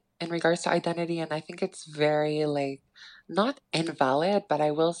fluid in regards to identity. And I think it's very like not invalid, but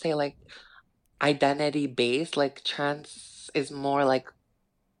I will say like identity based, like trans is more like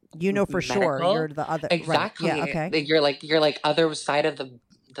For sure medical. you're the other, Exactly. right? Yeah, okay. Like, you're like other side of the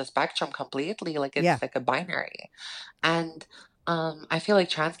spectrum completely. Like it's like a binary. And I feel like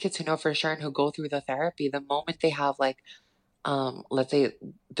trans kids who know for sure and who go through the therapy, the moment they have like let's say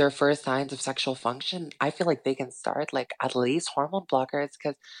their first signs of sexual function, I feel like they can start like at least hormone blockers,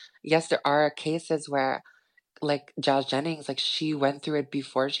 because yes, there are cases where like Jazz Jennings, like she went through it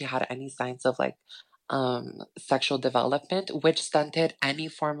before she had any signs of like sexual development, which stunted any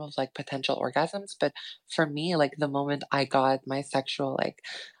form of like potential orgasms. But for me, like the moment I got my sexual like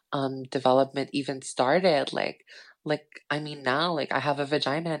development even started, like I mean now like I have a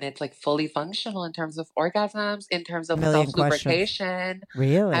vagina and it's like fully functional in terms of orgasms, in terms of Million self questions. lubrication,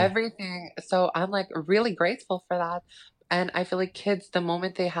 Really? everything. So I'm like really grateful for that. And I feel like kids, the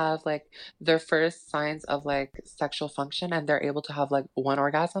moment they have like their first signs of like sexual function and they're able to have like one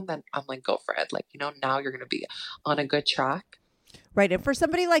orgasm, then I'm like, go for it. Like, now you're going to be on a good track. Right. And for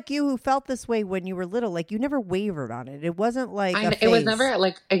somebody like you who felt this way when you were little, like you never wavered on it. It wasn't like a phase. It was never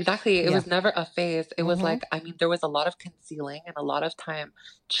like, exactly. It Yeah. was never a phase. It was like, I mean, there was a lot of concealing and a lot of time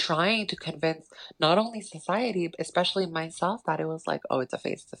trying to convince not only society, but especially myself, that it was like, oh, it's a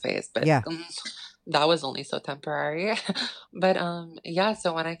phase, But yeah, that was only so temporary. But yeah,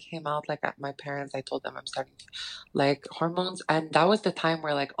 so when I came out, like at my parents, I told them I'm starting to like hormones. And that was the time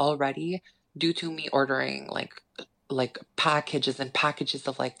where like already, due to me ordering like packages and packages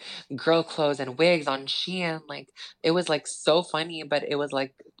of like girl clothes and wigs on Shein, like it was like so funny, but it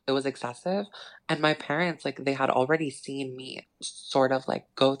was excessive. And my parents, like they had already seen me sort of like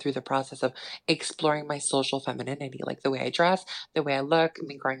go through the process of exploring my social femininity, like the way I dress, the way I look,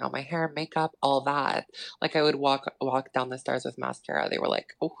 me growing out my hair, makeup, all that. Like I would walk down the stairs with mascara. They were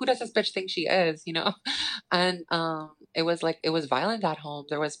like, oh, who does this bitch think she is, And it was like, it was violent at home.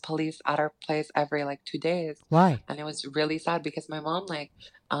 There was police at our place every like 2 days. Why? And it was really sad because my mom like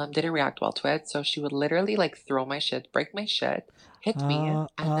didn't react well to it. So she would literally like throw my shit, break my shit, hit me, and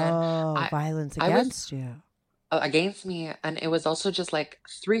then violence against you. Against me. And it was also just like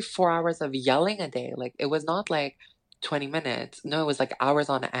 3-4 hours of yelling a day. Like it was not like 20 minutes. No, it was like hours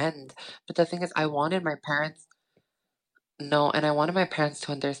on end. But the thing is, I wanted my parents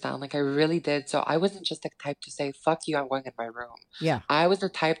to understand, like I really did. So I wasn't just the type to say, fuck you, I'm going in my room. Yeah. I was the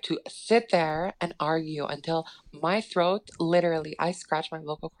type to sit there and argue until my throat, literally, I scratched my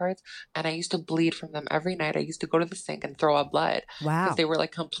vocal cords and I used to bleed from them every night. I used to go to the sink and throw up blood. Wow. Because they were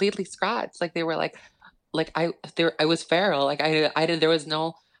like completely scratched. Like they were like I was feral. Like I didn't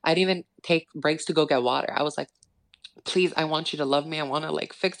even take breaks to go get water. I was like, please, I want you to love me. I want to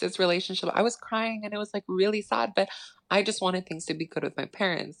like fix this relationship. I was crying and it was like really sad, but I just wanted things to be good with my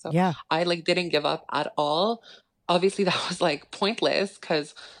parents. So yeah. I like didn't give up at all. Obviously that was like pointless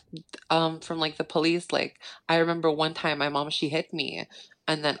because from like the police, like I remember one time my mom, she hit me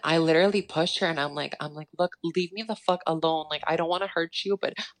and then I literally pushed her and I'm like, look, leave me the fuck alone. Like I don't want to hurt you,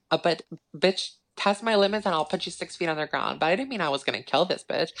 but bitch, test my limits and I'll put you 6 feet underground. But I didn't mean I was gonna kill this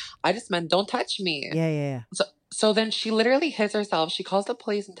bitch. I just meant don't touch me. Yeah. So then she literally hits herself. She calls the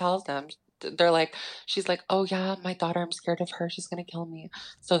police and tells them. She's like, oh yeah, my daughter, I'm scared of her. She's gonna kill me.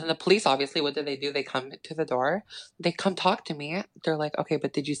 So then the police, obviously, what do? They come to the door. They come talk to me. They're like, okay,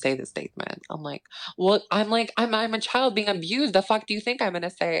 but did you say the statement? I'm like, well, I'm a child being abused. The fuck do you think I'm gonna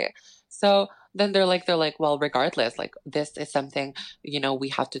say? So then they're like, well, regardless, like this is something, we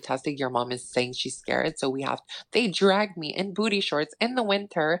have to test it. Your mom is saying she's scared. So they dragged me in booty shorts in the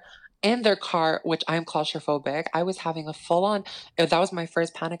winter in their car, which I'm claustrophobic. I was having a full-on, that was my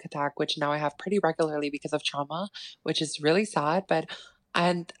first panic attack, which now I have pretty regularly because of trauma, which is really sad.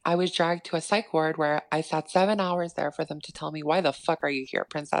 And I was dragged to a psych ward where I sat 7 hours there for them to tell me, why the fuck are you here,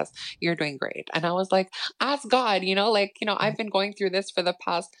 princess? You're doing great. And I was like, ask God, I've been going through this for the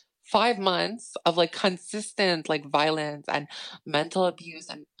past 5 months of like consistent like violence and mental abuse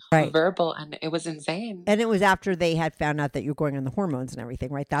and Right. verbal, and it was insane. And it was after they had found out that you're going on the hormones and everything,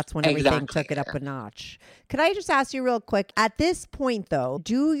 right? That's when everything Exactly. took it up a notch. Could I just ask you real quick, at this point though,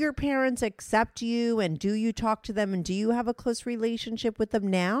 do your parents accept you, and do you talk to them, and do you have a close relationship with them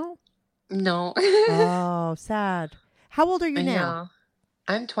now? No. Oh, sad. How old are you now?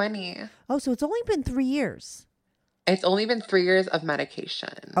 Yeah. I'm 20. Oh, so it's only been 3 years. It's only been 3 years of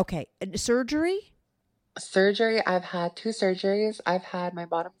medication. Okay. And surgery? Surgery, I've had 2 surgeries. I've had my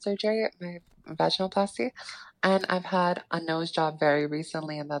bottom surgery, my vaginoplasty, and I've had a nose job very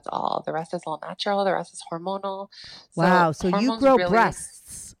recently, and that's all. The rest is all natural. The rest is hormonal. Wow. So you hormones grow really-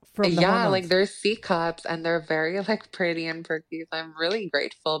 breasts from the Yeah, hormones. like they're C cups, and they're very like pretty and perky. So I'm really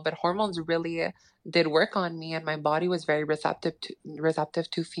grateful. But hormones really did work on me, and my body was very receptive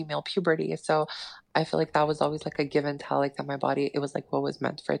to female puberty. So I feel like that was always like a give and tell, like that my body, it was like what was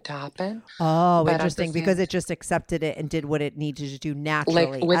meant for it to happen. Oh, But at the interesting. Because same- it just accepted it and did what it needed to do naturally.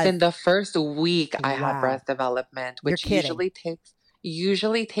 Like within the first week, I had Wow. breast development, You're which kidding.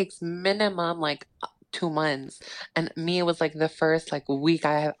 usually takes minimum like 2 months. And me, it was like the first like week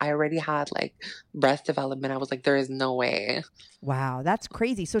I already had like breast development. I was like, there is no way. Wow, that's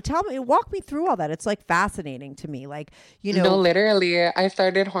crazy. So tell me, walk me through all that. It's like fascinating to me. Like, you No, know, literally, I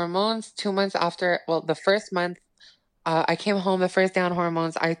started hormones 2 months after. Well, the first month, I came home the first day on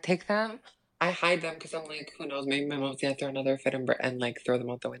hormones. I take them, I hide them because I'm like, who knows? Maybe my mom's gonna throw another fit and like throw them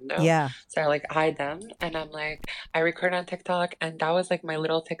out the window. yeah. So I like hide them, and I'm like, I record on TikTok, and that was like my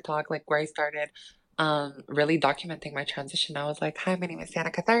little TikTok, like where I started really documenting my transition. I was like, hi, my name is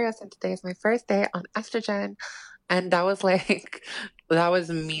Sienna, and today is my first day on estrogen. And that was like, that was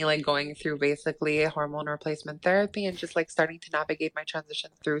me like going through basically hormone replacement therapy and just like starting to navigate my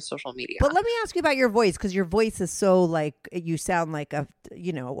transition through social media. But let me ask you about your voice, because your voice is so like, you sound like a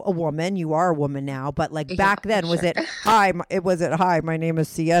woman. You are a woman now, but like back then, was sure. it hi? My name is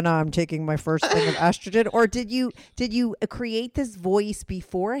Sienna. I'm taking my first thing of estrogen, or did you create this voice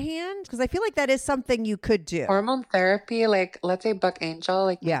beforehand? Because I feel like that is something you could do. Hormone therapy, like let's say Buck Angel,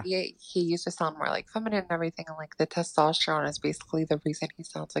 like Yeah. maybe he used to sound more like feminine and everything, and like the testosterone is basically the reason he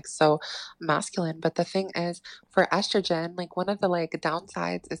sounds like so masculine. But the thing is, for estrogen, like one of the like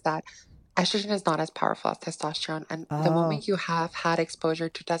downsides is that estrogen is not as powerful as testosterone, and the Oh. moment you have had exposure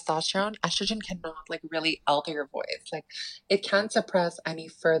to testosterone, estrogen cannot like really alter your voice. Like it can suppress any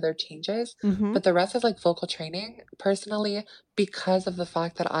further changes, Mhm. but the rest is like vocal training. Personally, because of the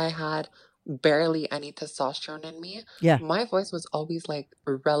fact that I had barely any testosterone in me, Yeah. my voice was always like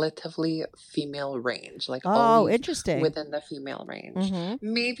relatively female range, like Oh, always interesting. within the female range. Mhm.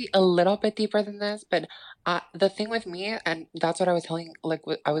 Maybe a little bit deeper than this, but the thing with me, and that's what I was telling, like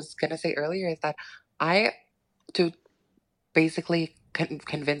what I was gonna say earlier, is that to basically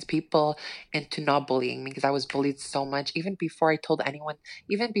convince people into not bullying me, because I was bullied so much even before I told anyone,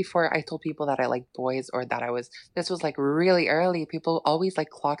 even before I told people that I like boys, or that this was like really early. People always like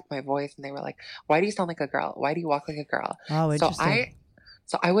clocked my voice, and they were like, why do you sound like a girl? Why do you walk like a girl? Oh, interesting.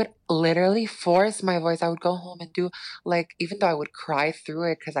 So I would literally force my voice. I would go home and do like, even though I would cry through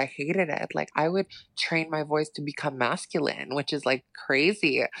it because I hated it, like I would train my voice to become masculine, which is like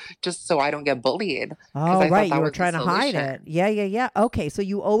crazy, just so I don't get bullied. 'Cause Oh, I thought right. that You were was the trying to hide solution. it. Yeah. Okay. So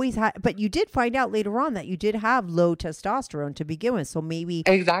you always had, but you did find out later on that you did have low testosterone to begin with. So maybe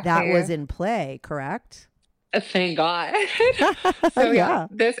Exactly. that was in play, correct? Thank God. So Yeah.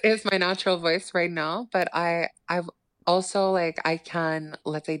 this is my natural voice right now, but I've also like I can,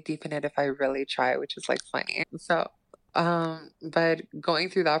 let's say, deepen it if I really try, which is like funny. So but going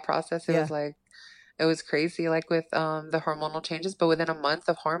through that process, it Yeah. was like, it was crazy, like with the hormonal changes. But within a month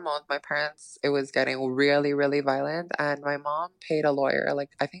of hormones, my parents, it was getting really, really violent, and my mom paid a lawyer.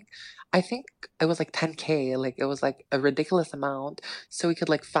 Like I think it was like 10K. Like it was like a ridiculous amount, so we could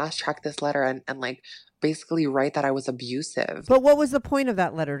like fast track this letter and like basically write that I was abusive. But what was the point of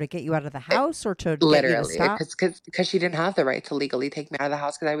that letter? To get you out of the house, or to get you to Literally, stop? because she didn't have the right to legally take me out of the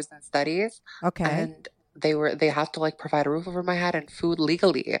house because I was in studies, Okay. and they have to like provide a roof over my head and food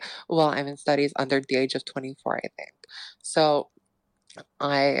legally while I'm in studies under the age of 24, I think. So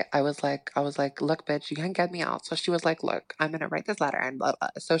I was like, look, bitch, you can't get me out. So she was like, look, I'm gonna write this letter and blah blah.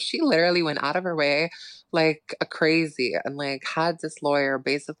 So she literally went out of her way like a crazy, and like had this lawyer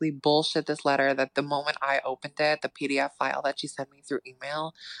basically bullshit this letter, that the moment I opened it, the PDF file that she sent me through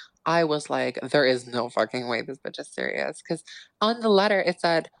email, I was like, there is no fucking way this bitch is serious. Because on the letter it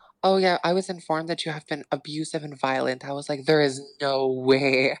said, oh yeah, I was informed that you have been abusive and violent. I was like, there is no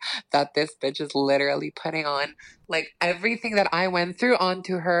way that this bitch is literally putting on like everything that I went through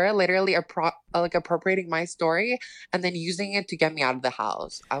onto her, literally like appropriating my story and then using it to get me out of the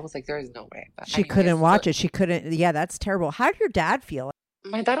house. I was like, there is no way. But She anyways, couldn't watch so- it. She couldn't. Yeah, that's terrible. How did your dad feel?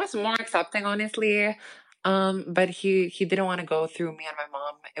 My dad was more accepting, honestly. But he didn't want to go through me and my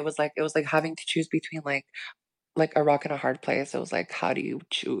mom. It was like having to choose between like a rock and a hard place. It was like, how do you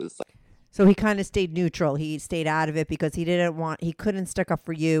choose? So he kind of stayed neutral. He stayed out of it because he couldn't stick up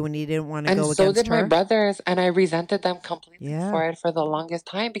for you and he didn't want to And go so against did my her. brothers, and I resented them completely Yeah. for it for the longest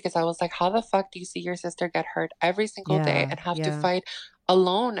time because I was like, how the fuck do you see your sister get hurt every single day Yeah. and have to Yeah. fight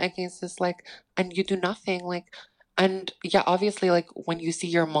alone against this, like, and you do nothing, like, and yeah, obviously, like when you see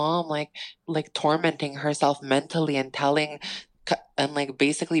your mom like tormenting herself mentally and and like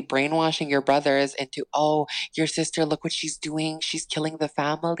basically brainwashing your brothers into, oh, your sister, look what she's doing, she's killing the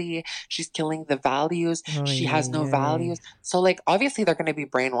family, she's killing the values, Oh, she yeah, has no yeah. values. So like obviously they're going to be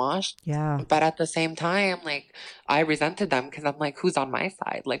brainwashed, Yeah. but at the same time, like I resented them because I'm like, who's on my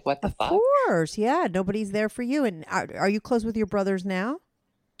side? Like, what the Of fuck? course. Yeah. Nobody's there for you. And are you close with your brothers now?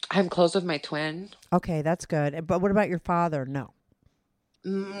 I'm close with my twin. Okay, that's good. But what about your father? No.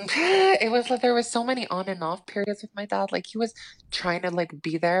 It was like there was so many on and off periods with my dad. Like he was trying to like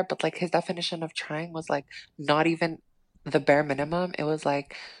be there, but like his definition of trying was like not even the bare minimum. It was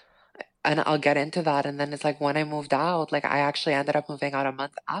like, and I'll get into that. And then it's like when I moved out, like I actually ended up moving out a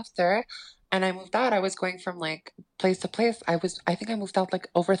month after. And I moved out, I was going from like place to place. I think I moved out like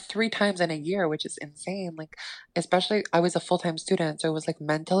over 3 times in a year, which is insane. Like, especially I was a full-time student. So it was like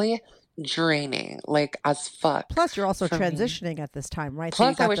mentally draining, like as fuck Plus, you're also for me. transitioning at this time, right? So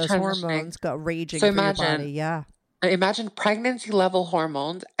you Plus, I got was those transitioning. hormones got So raging through your body. Yeah. imagine pregnancy level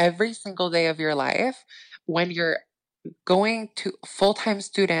hormones every single day of your life when you're going to full-time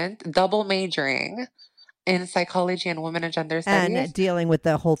student, double majoring in psychology and women and gender And studies dealing with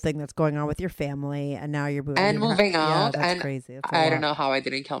the whole thing that's going on with your family, and now you're moving. I and mean, moving yeah, out. that's And crazy. That's a I don't lot. know how I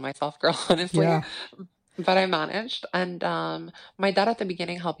didn't kill myself, girl, honestly. Yeah. But I managed. And my dad at the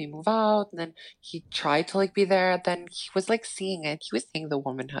beginning helped me move out, and then he tried to like be there. Then he was like seeing it. He was seeing the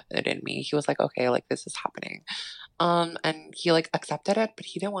womanhood in me. He was like, okay, like this is happening. And he like accepted it, but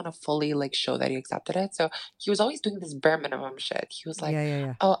he didn't want to fully like show that he accepted it. So he was always doing this bare minimum shit. He was like, Yeah. Yeah.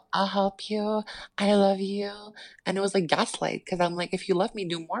 Yeah. oh, I'll help you. I love you. And it was like gaslight because I'm like, if you love me,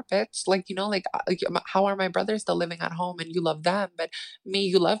 do more, bitch. Like, how are my brothers still living at home and you love them? But me,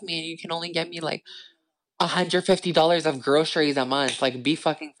 you love me and you can only get me like $150 of groceries a month. Like, be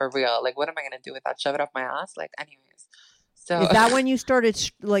fucking for real. Like, what am I gonna do with that? Shove it up my ass? Like, anyways. Is So that when you started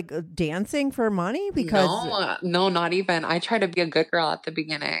dancing for money? Because no, not even. I tried to be a good girl at the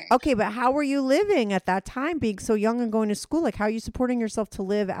beginning. okay, but how were you living at that time, being so young and going to school? Like, how are you supporting yourself to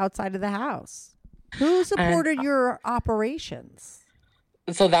live outside of the house? Who And supported your operations?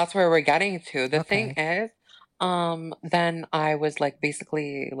 so that's where we're getting to. The thing Okay. is, then I was like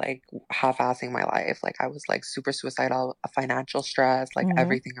basically like half-assing my life. Like I was like super suicidal, financial stress, like Mm-hmm.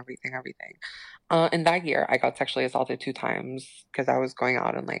 everything. In that year, I got sexually assaulted 2 times because I was going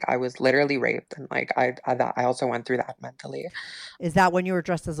out and like I was literally raped, and like I also went through that mentally. Is that when you were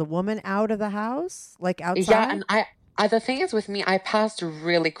dressed as a woman out of the house, like Yeah, outside? and the thing is with me, I passed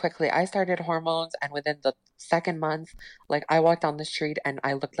really quickly. I started hormones, and within the second month, like I walked down the street and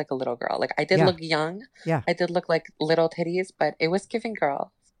I looked like a little girl. Like I did Yeah. look young, Yeah. I did look like little titties, but it was giving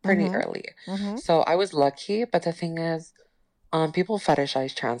girl pretty Mm-hmm. early. Mm-hmm. So I was lucky, but the thing is, people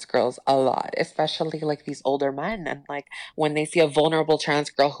fetishize trans girls a lot, especially like these older men. And like when they see a vulnerable trans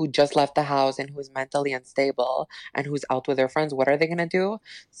girl who just left the house and who's mentally unstable and who's out with their friends, what are they gonna do?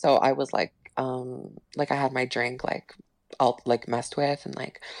 So I was like I had my drink like all like messed with, and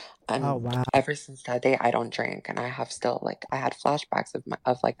like Oh, and wow. ever since that day I don't drink, and I have still like I had flashbacks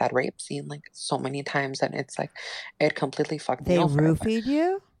of like that rape scene like so many times, and it's like it completely fucked me They over. roofied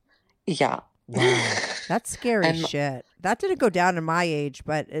you? Yeah. Wow. That's scary And shit. That didn't go down in my age,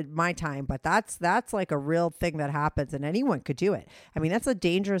 but in my time, but that's like a real thing that happens and anyone could do it. I mean, that's a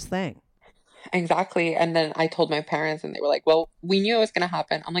dangerous thing. exactly. And then I told my parents, and they were like, well, we knew it was going to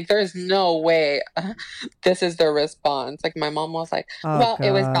happen. I'm like, there is no way this is their response. Like, my mom was like, Oh, well,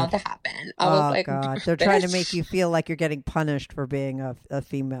 it was bound God. to happen. I was Oh, like, God. They're trying to make bitch. you feel like you're getting punished for being a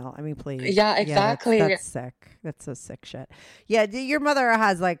female. I mean, please. Yeah, Yeah, exactly. that's sick. That's a sick shit. Yeah, your mother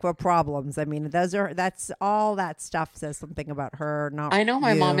has like problems. I mean, that's all that stuff says something about her, not I know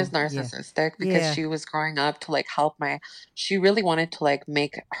my mom is you. Yeah. narcissistic because Yeah. she was growing up to like she really wanted to like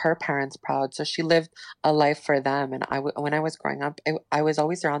make her parents proud. So she lived a life for them. And when I was growing up, I was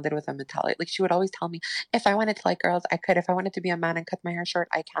always surrounded with a mentality. Like she would always tell me, if I wanted to like girls, I could. If I wanted to be a man and cut my hair short,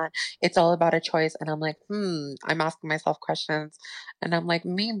 I can. It's all about a choice. And I'm like, I'm asking myself questions. And I'm like,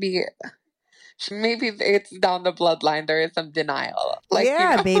 maybe Maybe it's down the bloodline. There is some denial. Like,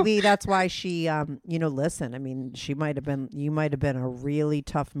 yeah, maybe that's why she, listen, I mean, you might have been a really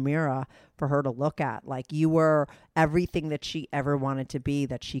tough mirror for her to look at. Like you were everything that she ever wanted to be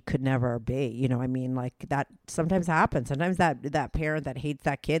that she could never be. You know, I mean, like that sometimes happens. Sometimes that parent that hates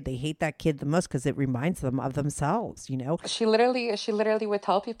that kid, they hate that kid the most because it reminds them of themselves, you know? She literally would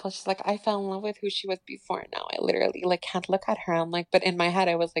tell people, she's like, I fell in love with who she was before. Now I literally like can't look at her. I'm like, but in my head,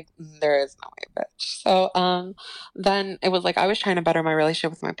 I was like, there is no way, bitch. So, then it was like, I was trying to better my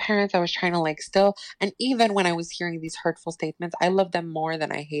relationship with my parents. I was trying to like still, and even when I was hearing these hurtful statements, I loved them more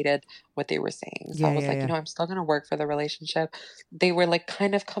than I hated what they were saying. So I was like, you know, I'm still going to work for the relationship. They were like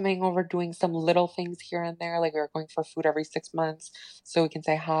kind of coming over, doing some little things here and there. Like we were going for food every 6 months so we can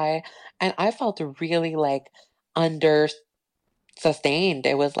say hi. And I felt really like under sustained.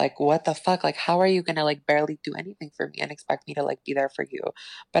 It was like, what the fuck? Like, how are you gonna like barely do anything for me and expect me to like be there for you?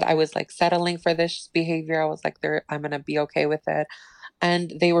 But I was like settling for this behavior. I was like, I'm gonna be okay with it.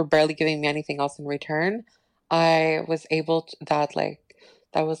 And they were barely giving me anything else in return. I was able to,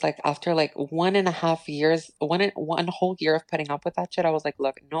 that was like after like 1.5 years, one whole year of putting up with that shit. I was like,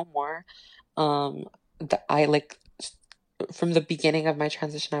 look, no more. I like from the beginning of my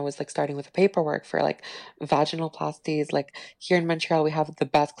transition, I was like starting with paperwork for like vaginoplasties. Like here in Montreal, we have the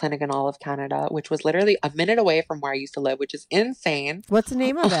best clinic in all of Canada, which was literally a minute away from where I used to live, which is insane. What's the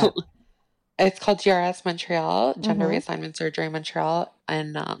name of it? It's called GRS Montreal, Gender Reassignment Surgery Montreal.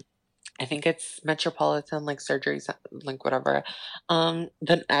 And I think it's Metropolitan like surgeries, like whatever.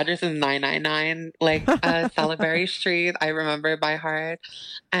 The address is 999 like Salisbury Street. I remember it by heart.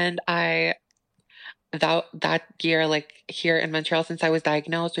 And that year, like here in Montreal, since I was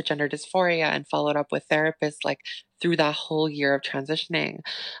diagnosed with gender dysphoria and followed up with therapists, like through that whole year of transitioning,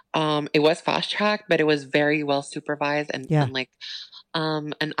 it was fast tracked, but it was very well supervised and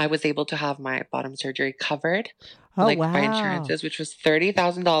I was able to have my bottom surgery covered, by insurances, which was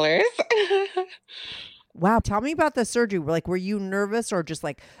 $30,000. Wow. Tell me about the surgery. Like, were you nervous or just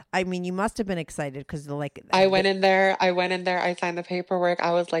like, I mean, you must have been excited because like. I went in there. I signed the paperwork.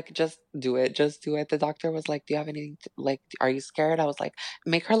 I was like, just do it. Just do it. The doctor was like, do you have anything are you scared? I was like,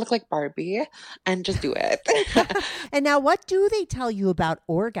 make her look like Barbie and just do it. And now what do they tell you about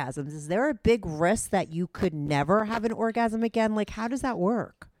orgasms? Is there a big risk that you could never have an orgasm again? Like, how does that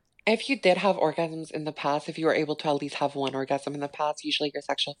work? If you did have orgasms in the past, if you were able to at least have one orgasm in the past, usually your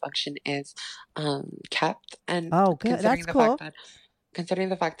sexual function is kept. And good. That's cool. Considering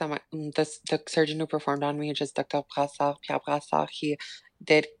the fact that the surgeon who performed on me, just Dr. Pierre Brassard, he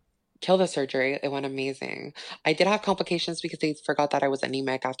did kill the surgery. It went amazing. I did have complications because they forgot that I was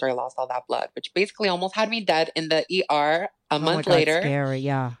anemic after I lost all that blood, which basically almost had me dead in the ER a month later. Scary,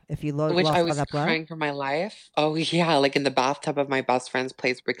 yeah. If you lost I all was that blood? crying for my life. Oh yeah, like in the bathtub of my best friend's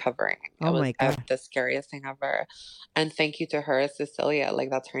place recovering. Oh my God. It was the scariest thing ever. And thank you to her, Cecilia, like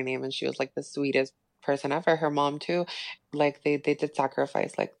that's her name, and she was like the sweetest person ever. Her mom too. Like they did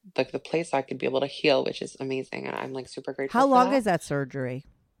sacrifice like the place so I could be able to heal, which is amazing, and I'm like super grateful. How long is that surgery?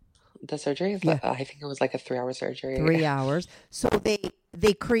 The surgery is I think it was like a 3-hour surgery. 3 hours. So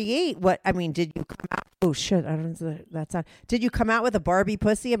they create what, I mean, did you come out? Oh shit! I don't know that's not. Did you come out with a Barbie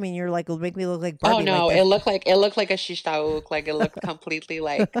pussy? I mean, you're like, make me look like Barbie. Oh no, like it looked like a shish taouk. Like it looked completely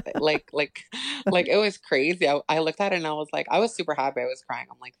like it was crazy. I looked at it and I was like, I was super happy. I was crying.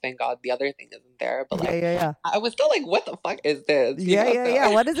 I'm like, thank God the other thing isn't there. But like, yeah. I was still like, what the fuck is this?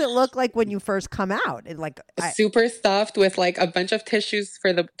 Yeah. What does it look like when you first come out? It like super stuffed with like a bunch of tissues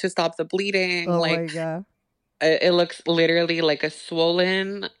to stop the bleeding. Oh like, my God. It looks literally like a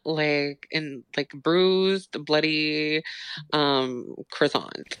swollen, like bruised, bloody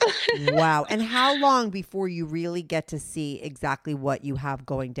croissant. Wow. And how long before you really get to see exactly what you have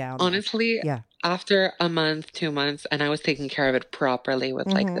going down? Honestly, after a month, 2 months, and I was taking care of it properly with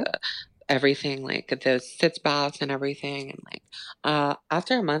like everything, like the sitz baths and everything. And like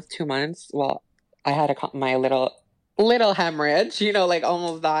after a month, 2 months, well, I had my little hemorrhage, like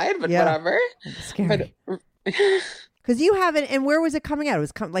almost died, but whatever. That's scary. Because you haven't, and where was it coming out? It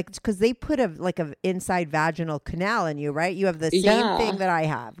was because they put a inside vaginal canal in you, right? You have the same thing that I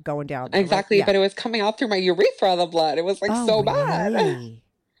have going down. Exactly, right? But it was coming out through my urethra, the blood. It was like so bad. Really?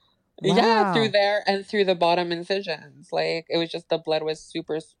 Wow. Yeah, through there and through the bottom incisions. Like it was just the blood was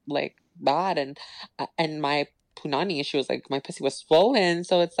super like bad, and my punani, she was like, my pussy was swollen.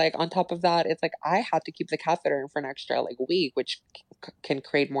 So it's like on top of that, it's like I had to keep the catheter in for an extra like week, which can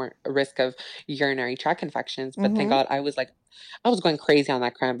create more risk of urinary tract infections. But thank God I was going crazy on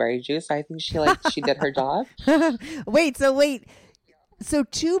that cranberry juice. So I think she did her job. Wait. So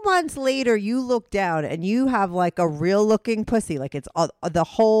 2 months later, you look down and you have like a real looking pussy. Like it's all, the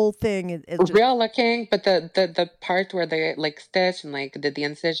whole thing is just, Real looking, but the part where they like stitched and like did the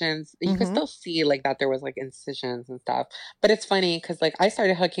incisions, you could still see like that there was like incisions and stuff. But it's funny because like I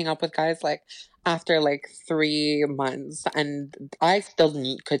started hooking up with guys like after like 3 months, and I still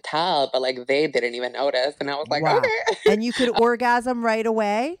could tell, but like they didn't even notice, and I was like, wow. okay. And you could orgasm right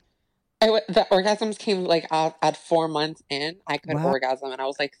away. The orgasms came like at 4 months in. I could Wow. orgasm, and I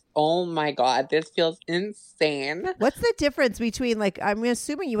was like, "Oh my god, this feels insane." What's the difference between like, I'm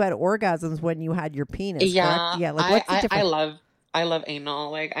assuming you had orgasms when you had your penis, Yeah, correct? Yeah, like what's the difference? I love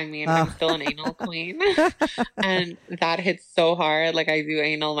anal. Like, I mean, I'm Oh. still an anal queen, and that hits so hard. Like, I do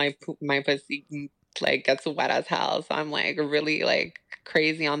anal, my pussy like gets wet as hell. So I'm like really like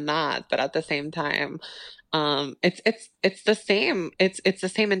crazy on that. But at the same time, it's the same. It's the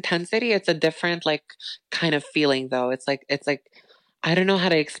same intensity. It's a different like kind of feeling though. It's like I don't know how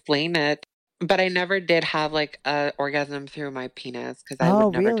to explain it. But I never did have like a orgasm through my penis because I would Oh,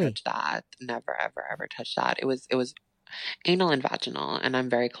 never really? touch that. Never, ever, ever touch that. It was anal and vaginal, and I'm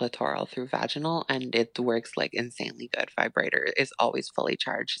very clitoral through vaginal, and it works like insanely good. Vibrator is always fully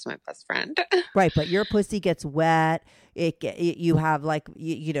charged. She's my best friend. Right, but your pussy gets wet. You have like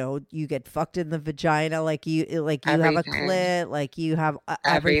you get fucked in the vagina, like you have a Everything. clit, like you have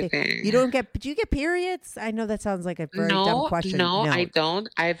everything. Everything. You don't get, do you get periods? I know that sounds like a very dumb No, question. no, No. I don't.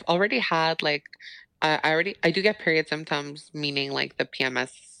 I've already had like I do get period symptoms, meaning like the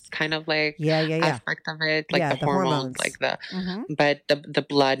PMS kind of like Yeah. aspect of it, like Yeah, the the hormones, hormones. like the Hmm. but the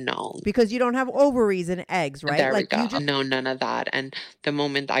blood, no. Because you don't have ovaries and eggs, right? There we Like you go. just No, none of that. And the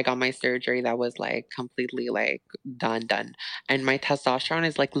moment I got my surgery, that was like completely like done. And my testosterone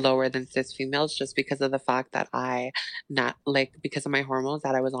is like lower than cis females just because of the fact that I not like because of my hormones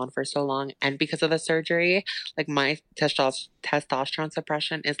that I was on for so long, and because of the surgery, like my testosterone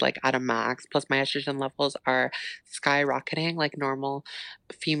suppression is like at a max. Plus my estrogen levels are skyrocketing. Like normal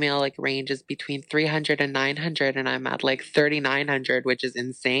female like range is between 300 and 900, and I'm at like 3900, which is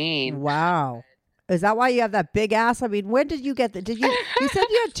insane. wow. Is that why you have that big ass? I mean, when did you get you said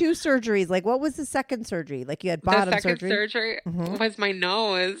you had two surgeries. Like what was the second surgery? Like you had The bottom second surgery? surgery was my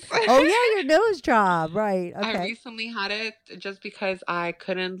nose. Oh yeah, your nose job, right? I Okay. recently had it just because I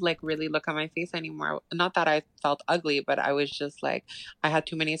couldn't like really look at my face anymore. Not that I felt ugly, but I was just like I had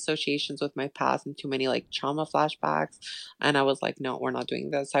too many associations with my past and too many like trauma flashbacks, and I was like, no, we're not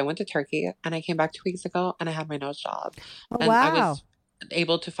doing this. So I went to Turkey and I came back 2 weeks ago and I had my nose job, Oh and I wow. was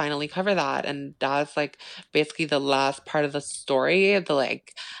able to finally cover that. And that's like basically the last part of the story. The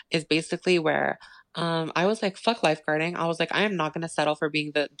like is basically where I was like, fuck lifeguarding. I was like, I am not gonna settle for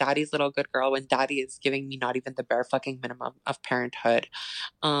being the daddy's little good girl when daddy is giving me not even the bare fucking minimum of parenthood.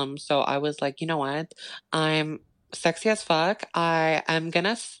 So I was like, you know what? I'm sexy as fuck. I am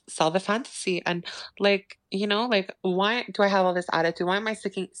gonna sell the fantasy. And like, like why do I have all this attitude? Why am I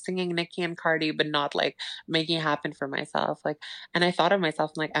singing Nicki and Cardi but not like making it happen for myself? Like, and I thought of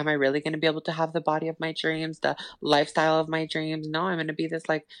myself, I'm like, am I really gonna be able to have the body of my dreams, the lifestyle of my dreams? No, I'm gonna be this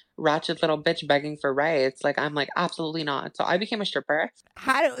like ratchet little bitch begging for rights. Like, I'm like, absolutely not. So I became a stripper.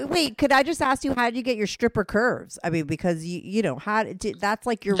 Wait, could I just ask you, how did you get your stripper curves? I mean, because that's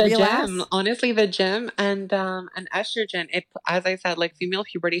like your The real gym, ass. honestly, the gym and estrogen. It, as I said, like female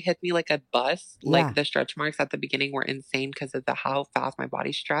puberty hit me like a bus. Yeah. Like the stretch marks at the beginning were insane because of the how fast my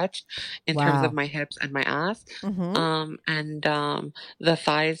body stretched in terms of Wow. my hips and my ass. Mm-hmm. And the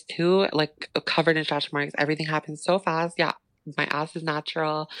thighs too, like covered in stretch marks. Everything happens so fast. Yeah. My ass is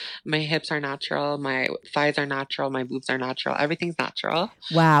natural. My hips are natural. My thighs are natural. My boobs are natural. Everything's natural.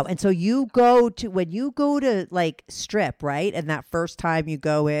 Wow. And so when you go to like strip, right? And that first time you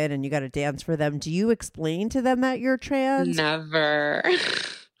go in and you got to dance for them, do you explain to them that you're trans? Never.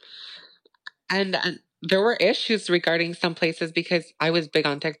 And there were issues regarding some places because I was big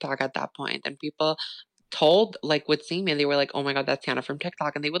on TikTok at that point, and people would see me and they were like, oh my god, that's Sienna from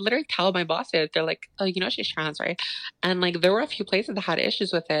TikTok, and they would literally tell my bosses, they're like, oh, she's trans, right? And like there were a few places that had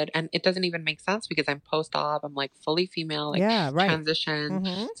issues with it, and it doesn't even make sense because I'm post-op, I'm like fully female, like Yeah, right. transition.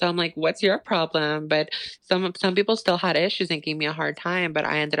 Mm-hmm. So I'm like, what's your problem? But some people still had issues and gave me a hard time, but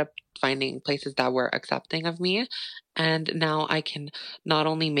I ended up finding places that were accepting of me. And now I can not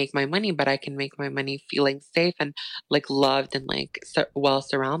only make my money, but I can make my money feeling safe and like loved and like well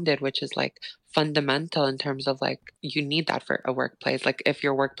surrounded, which is like fundamental in terms of like you need that for a workplace. Like if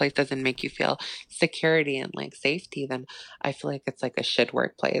your workplace doesn't make you feel security and like safety, then I feel like it's like a shit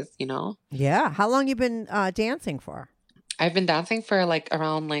workplace, Yeah. How long you been dancing for? I've been dancing for like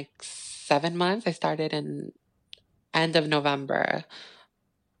around like 7 months. I started in end of November.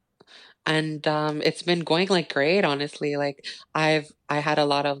 And it's been going like great, honestly. Like I had a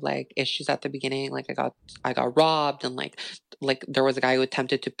lot of like issues at the beginning. Like I got robbed, and like there was a guy who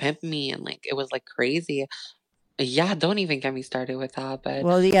attempted to pimp me, and like it was like crazy. Yeah, don't even get me started with that. But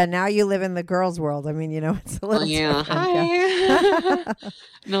Well, yeah, now you live in the girls' world. I mean, it's a little yeah, different. Yeah. hi.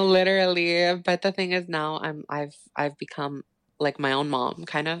 No, literally. But the thing is, now I've become like my own mom,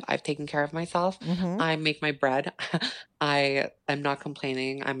 kind of. I've taken care of myself. Hmm. I make my bread. I am not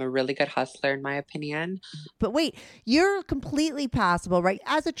complaining. I'm a really good hustler, in my opinion. But wait, you're completely passable, right?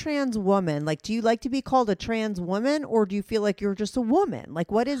 As a trans woman, like, do you like to be called a trans woman, or do you feel like you're just a woman?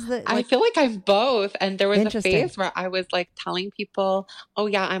 Like, what is the I like? feel like I'm both. And there was a Interesting. phase where I was like telling people, "Oh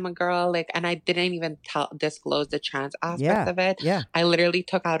yeah, I'm a girl," like, and I didn't even disclose the trans aspect Yeah, of it. yeah, I literally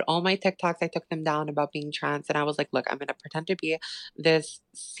took out all my TikToks. I took them down about being trans, and I was like, "Look, I'm gonna pretend to be this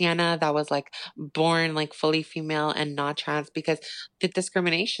Sienna that was like born like fully female and not trans, because the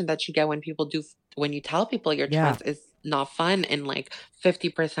discrimination that you get when people do when you tell people you're yeah. trans is not fun in like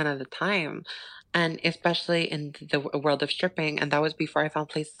 50% of the time." And especially in the world of stripping. And that was before I found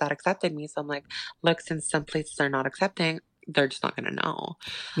places that accepted me. So I'm like, look, since some places are not accepting, they're just not gonna know.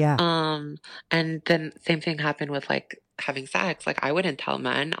 Yeah. Um, and then same thing happened with like having sex. Like I wouldn't tell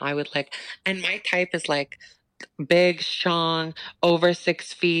men. I would like, and my type is like big, strong, over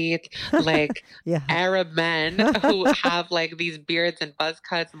 6 feet, like Yeah. Arab men who have like these beards and buzz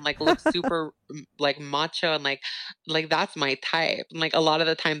cuts and like look super like macho, and like that's my type. And like a lot of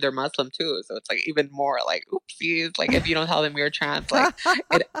the time they're Muslim too, so it's like even more like oopsies. Like if you don't tell them you're trans, like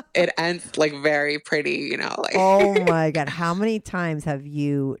it ends like very pretty, Oh like. my God. How many times have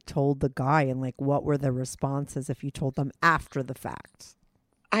you told the guy, and like what were the responses if you told them after the fact?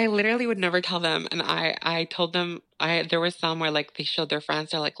 I literally would never tell them. And I told them, there was some where like they showed their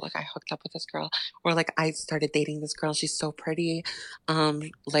friends. They're like, look, I hooked up with this girl. Or like, I started dating this girl. She's so pretty.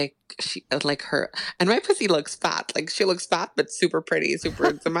 Like she, like her, and my pussy looks fat. Like she looks fat, but super pretty,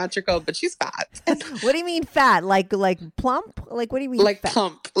 super symmetrical, but she's fat. What do you mean fat? Like plump? Like what do you mean Like fat?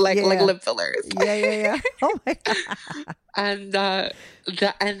 plump, like Yeah. lip fillers. Yeah, yeah, yeah. Oh my God. And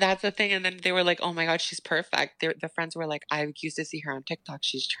and that's the thing. And then they were like, "Oh my God, she's perfect." The friends were like, "I used to see her on TikTok.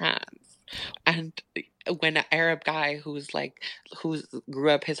 She's trans." And when an Arab guy who's grew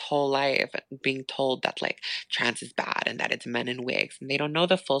up his whole life being told that like trans is bad and that it's men in wigs, and they don't know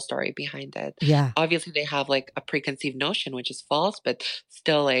the full story behind it. Yeah. Obviously, they have like a preconceived notion, which is false, but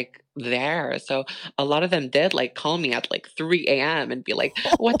still like there. So a lot of them did like call me at like 3 a.m. and be like,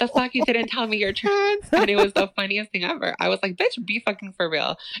 "What the fuck? You didn't tell me you're trans?" And it was the funniest thing ever. I was like, "Bitch, be fucking for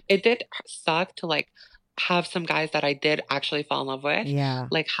real." It did suck to like have some guys that I did actually fall in love with, Yeah.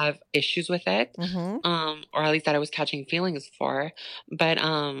 like have issues with it, Mm-hmm. or at least that I was catching feelings for. But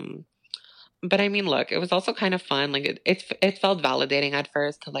but I mean, look, it was also kind of fun. Like it felt validating at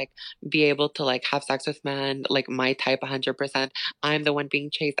first to like be able to like have sex with men, like my type 100%. I'm the one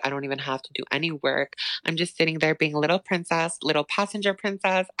being chased. I don't even have to do any work. I'm just sitting there being a little princess, little passenger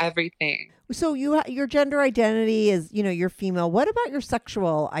princess, everything. So your gender identity is, you're female. What about your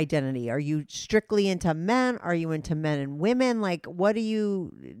sexual identity? Are you strictly into men? Are you into men and women? Like, what do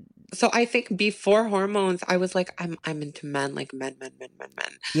you? So I think before hormones, I was like, I'm into men, like men, men, men, men, men.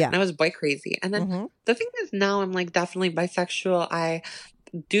 Yeah. And I was boy crazy. And then Mm-hmm. the thing is now I'm like definitely bisexual. I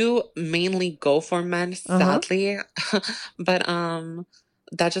do mainly go for men, Uh-huh. sadly. But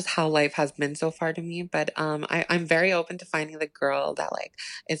that's just how life has been so far to me. But I'm very open to finding the girl that like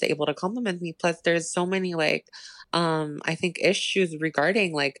is able to compliment me. Plus there's so many like I think issues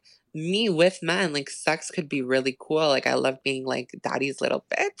regarding like me with men. Like sex could be really cool. Like I love being like daddy's little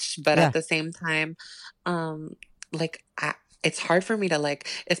bitch, but Yeah. at the same time, like it's hard for me to like,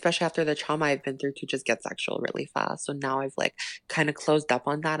 especially after the trauma I've been through, to just get sexual really fast. So now I've like kind of closed up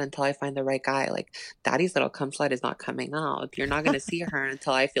on that until I find the right guy. Like daddy's little cum slut is not coming out. You're not going to see her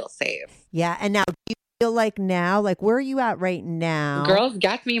until I feel safe. Yeah. And now, do you feel like now, like, where are you at right now? Girls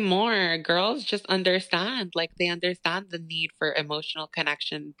get me more. Girls just understand. Like they understand the need for emotional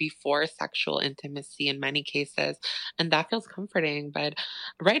connection before sexual intimacy in many cases. And that feels comforting. But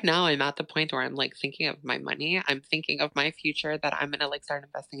right now I'm at the point where I'm like thinking of my money. I'm thinking of my future, that I'm gonna like start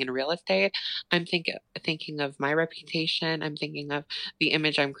investing in real estate. I'm thinking of my reputation. I'm thinking of the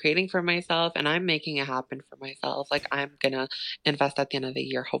image I'm creating for myself, and I'm making it happen for myself. Like I'm gonna invest at the end of the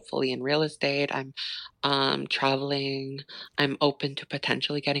year, hopefully in real estate. traveling. I'm open to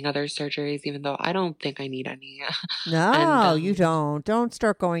potentially getting other surgeries, even though I don't think I need any. And No, you don't. Don't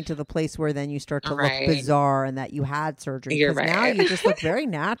start going to the place where then you start to look right, bizarre and that you had surgery, you're because now right. you just look very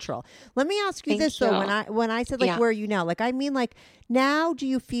natural. Let me ask you this Thank though. you. When I said like Yeah, where are you now? Like I mean like now do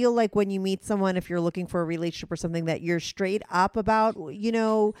you feel like when you meet someone, if you're looking for a relationship or something, that you're straight up about,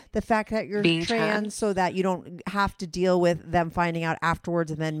 the fact that you're being trans, trans. so that you don't have to deal with them finding out afterwards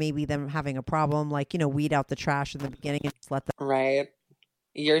and then maybe them having a problem, like, weed out the trash in the beginning and just let them. Right.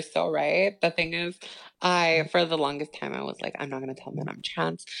 You're so right. The thing is, for the longest time, I was like, I'm not going to tell men I'm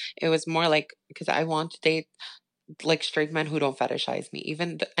trans. It was more like, because I want to date like straight men who don't fetishize me.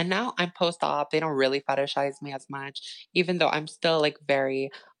 And now I'm post-op. They don't really fetishize me as much, even though I'm still like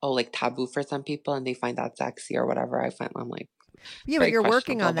very, like taboo for some people and they find that sexy or whatever. I'm like Yeah, but very you're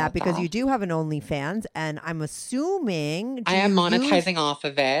working questionable on that about because that. you do have an OnlyFans, and I'm assuming, I do am you use? monetizing off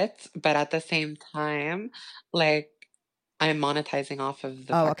of it, but at the same time, like I'm monetizing off of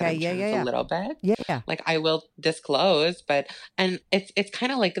the Oh, fact that okay, I'm yeah, yeah, trans a yeah, little bit. yeah, yeah. Like I will disclose, but and it's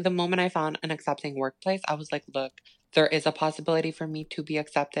kind of like the moment I found an accepting workplace, I was like, look, there is a possibility for me to be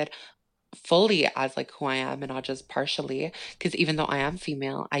accepted fully as like who I am and not just partially. Because even though I am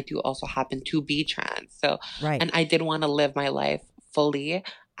female, I do also happen to be trans. So, Right. and I did want to live my life fully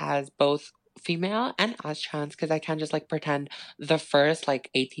as both female and as trans because I can't just like pretend the first like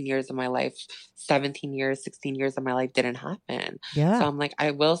 18 years of my life, 17 years, 16 years of my life didn't happen. So Yeah. I'm like,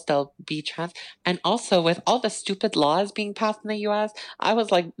 I will still be trans. And also with all the stupid laws being passed in the US, I was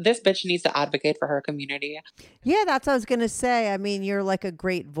like, this bitch needs to advocate for her community. Yeah, that's what I was going to say. I mean, you're like a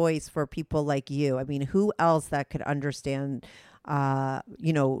great voice for people like you. I mean, who else that could understand,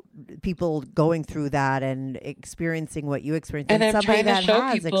 you know, people going through that and experiencing what you experienced, And and I'm somebody trying to that show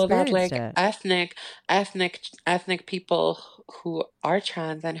has people that experienced like it. ethnic people who are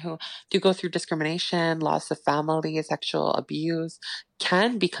trans and who do go through discrimination, loss of family, sexual abuse,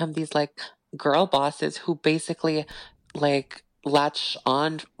 can become these like girl bosses who basically like latch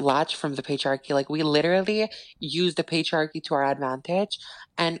from the patriarchy. Like we literally use the patriarchy to our advantage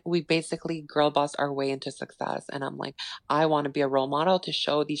and we basically girl boss our way into success. And I'm like, I want to be a role model to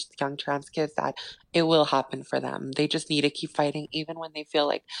show these young trans kids that it will happen for them. They just need to keep fighting, even when they feel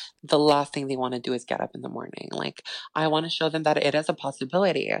like the last thing they want to do is get up in the morning. Like, I want to show them that it is a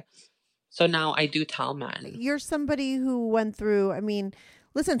possibility. So now I do tell men You're somebody who went through, I mean,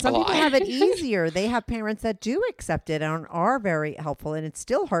 listen, a some people lot. have it easier. They have parents that do accept it and are very helpful, and it's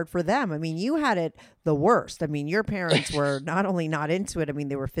still hard for them. I mean, you had it the worst. I mean, your parents were not only not into it, I mean,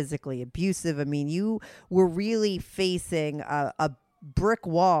 they were physically abusive. I mean, you were really facing a brick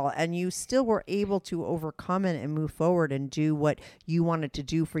wall, and you still were able to overcome it and move forward and do what you wanted to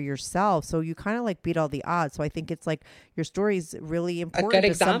do for yourself. So you kind of like beat all the odds. So I think it's like your story is really A good important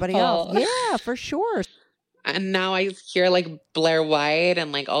to somebody else. example. Yeah, for sure. And now I hear like Blair White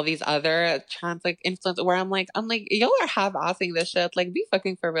and like all these other trans like influencers where I'm like, y'all are half-assing this shit. Like, be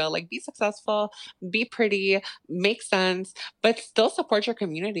fucking for real. Like, be successful, be pretty, make sense, but still support your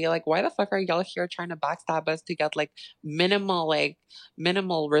community. Like, why the fuck are y'all here trying to backstab us to get like minimal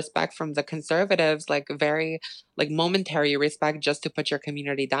respect from the conservatives? Like, very like momentary respect just to put your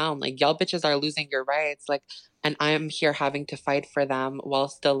community down. Like, y'all bitches are losing your rights. Like, and I'm here having to fight for them while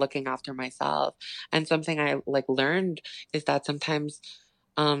still looking after myself. And something I like learned is that sometimes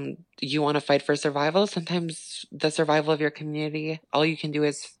you want to fight for survival. Sometimes the survival of your community, all you can do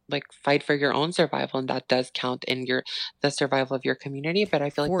is like fight for your own survival, and that does count in the survival of your community. But I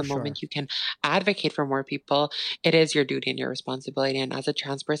feel like For the sure. moment you can advocate for more people, it is your duty and your responsibility. And as a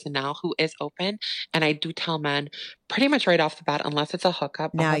trans person now who is open, and I do tell men pretty much right off the bat, unless it's Now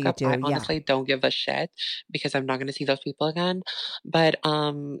you I do, yeah. honestly don't give a shit because I'm not going to see those people again. But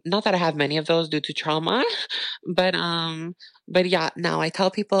not that I have many of those due to trauma, but but yeah, now I tell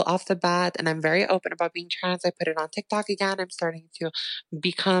people off the bat, and I'm very open about being trans. I put it on TikTok again. I'm starting to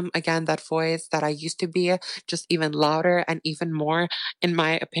become again that voice that I used to be, just even louder and even more, in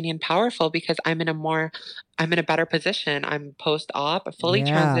my opinion, powerful because I'm in a better position. I'm post-op, fully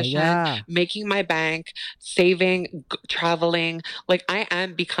Yeah, transitioned, yeah. making my bank, saving, traveling. Like I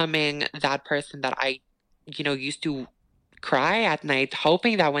am becoming that person that I, used to cry at night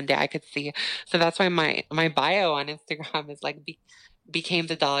hoping that one day I could see. So that's why my bio on Instagram is like became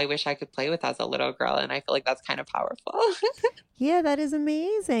the doll I wish I could play with as a little girl, and I feel like that's kind of powerful. Yeah, that is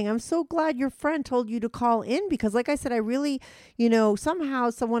amazing. I'm so glad your friend told you to call in because, like I said, I really, somehow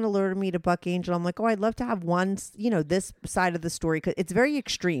someone alerted me to Buck Angel. I'm like, oh, I'd love to have one, this side of the story because it's very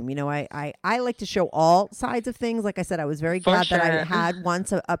extreme. I like to show all sides of things. Like I said, I was very For glad that I sure. had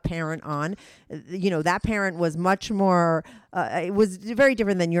once a parent on. That parent was much more it was very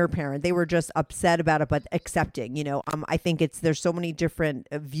different than your parent. They were just upset about it, but accepting. I think there's so many different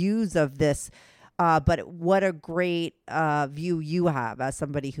views of this. But what a great view you have as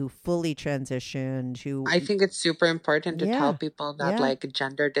somebody who fully transitioned. I think it's super important to tell people that like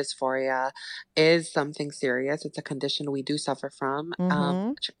gender dysphoria is something serious. It's a condition we do suffer from.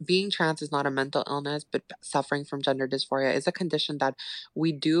 Being trans is not a mental illness, but suffering from gender dysphoria is a condition that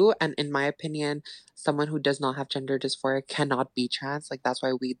we do. And in my opinion, someone who does not have gender dysphoria cannot be trans. Like that's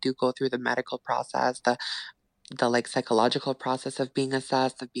why we do go through the medical process, the like psychological process of being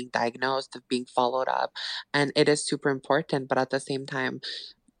assessed, of being diagnosed, of being followed up. And it is super important. But at the same time,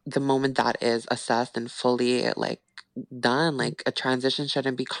 the moment that is assessed and fully like done, like a transition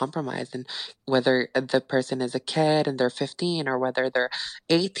shouldn't be compromised. And whether the person is a kid and they're 15 or whether they're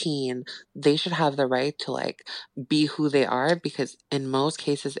 18, they should have the right to like be who they are, because in most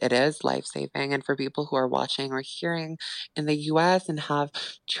cases it is life-saving. And for people who are watching or hearing in the US and have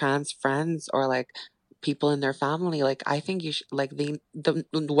trans friends or like people in their family, like I think you should like the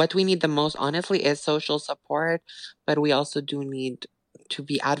what we need the most honestly is social support, but we also do need to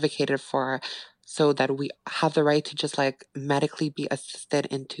be advocated for so that we have the right to just like medically be assisted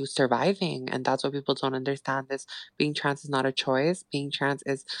into surviving. And that's what people don't understand, is being trans is not a choice. Being trans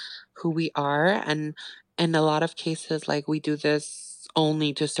is who we are. And in a lot of cases, like we do this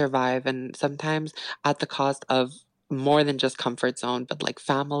only to survive, and sometimes at the cost of more than just comfort zone, but like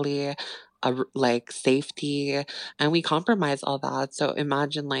family, like safety, and we compromise all that. So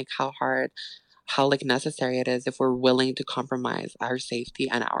imagine like how like necessary it is if we're willing to compromise our safety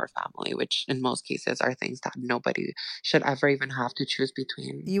and our family, which in most cases are things that nobody should ever even have to choose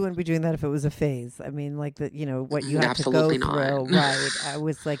between. You wouldn't be doing that if it was a phase. I mean, like what you have Absolutely to go not. through, right? I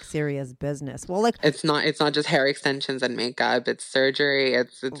was like serious business. Well, like it's not just hair extensions and makeup. It's surgery.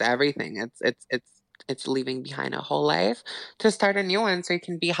 It's everything. It's leaving behind a whole life to start a new one so you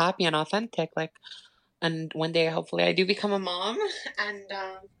can be happy and authentic. Like, and one day, hopefully, I do become a mom,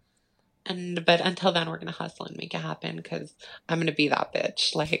 but until then, we're gonna hustle and make it happen, because I'm gonna be that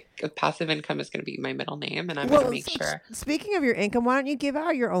bitch. Like, passive income is gonna be my middle name, and I'm gonna make sure. Speaking of your income, why don't you give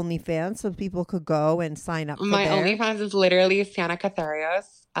out your OnlyFans so people could go and sign up for My there? OnlyFans is literally Sienna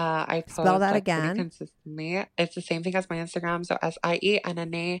Catharios. I post Spell that like, again. pretty consistently. It's the same thing as my Instagram, so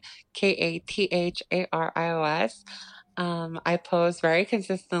SIENNAKATHARIOS. I post very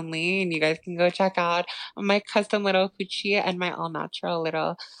consistently, and you guys can go check out my custom little coochie and my all natural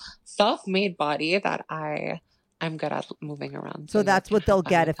little self-made body that I'm good at moving around. So that's what they'll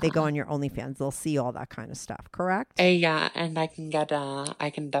get if they go on your OnlyFans. They'll see all that kind of stuff, correct? Yeah, and I can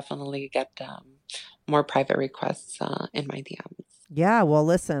definitely get more private requests in my DMs. Yeah, well,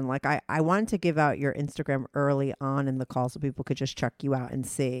 listen, like I wanted to give out your Instagram early on in the call so people could just check you out and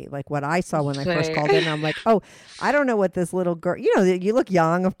see. Like what I saw when I first called in, I'm like, oh, I don't know what this little girl, you look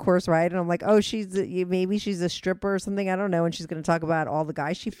young, of course, right? And I'm like, oh, maybe she's a stripper or something. I don't know. And she's going to talk about all the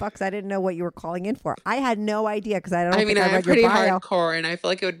guys she fucks. I didn't know what you were calling in for. I had no idea because I read I'm pretty your bio. hardcore, and I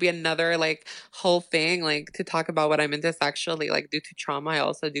feel like it would be another like whole thing, like to talk about what I'm into sexually, like due to trauma. I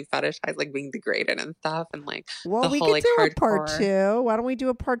also do fetishize like being degraded and stuff, and like well, we could do a part 2. Why don't we do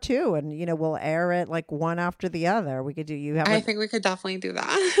a part 2 and we'll air it like one after the other. We could do I think we could definitely do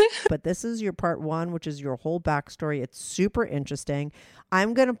that. But this is your part 1, which is your whole backstory. It's super interesting.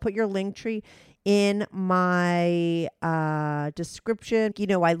 I'm gonna put your link tree in my description.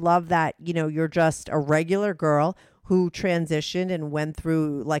 I love that you're just a regular girl who transitioned and went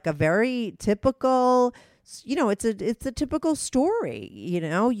through like a very typical, it's a typical story,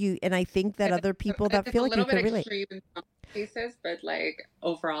 and I think that other people that feel like you can relate. In some cases, but like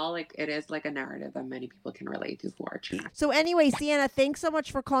overall, like it is like a narrative that many people can relate to who are trans. So anyway, Sienna, thanks so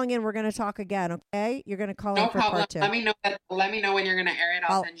much for calling in. We're going to talk again, okay? You're going to call in for part 2. Let me know when you're going to air it.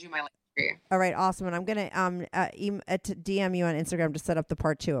 I'll send you my link tree. All right, awesome. And I'm going to DM you on Instagram to set up the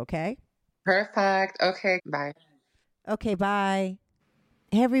part 2, okay? Perfect. Okay, bye. Okay, bye.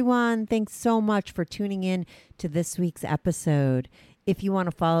 Hey everyone, thanks so much for tuning in to this week's episode. If you want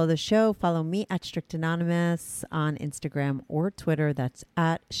to follow the show, follow me at Strict Anonymous on Instagram or Twitter. That's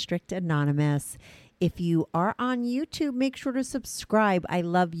at Strict Anonymous. If you are on YouTube, make sure to subscribe. I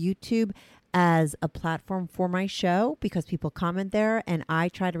love YouTube as a platform for my show because people comment there and I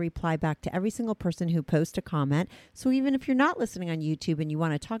try to reply back to every single person who posts a comment. So even if you're not listening on YouTube and you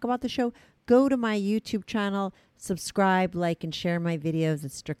want to talk about the show, go to my YouTube channel, subscribe, like, and share my videos.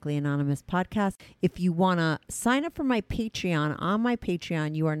 It's Strictly Anonymous Podcast. If you want to sign up for my Patreon, on my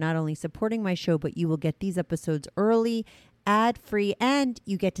Patreon, you are not only supporting my show, but you will get these episodes early, ad-free, and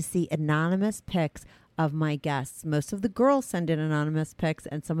you get to see anonymous pics of my guests. Most of the girls send in anonymous pics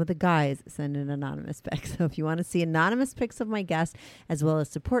and some of the guys send in anonymous pics. So if you want to see anonymous pics of my guests, as well as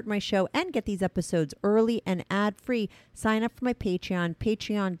support my show and get these episodes early and ad-free, sign up for my Patreon,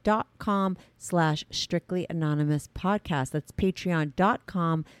 patreon.com/Strictly Anonymous Podcast. That's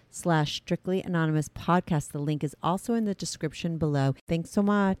patreon.com/Strictly Anonymous Podcast. The link is also in the description below. Thanks so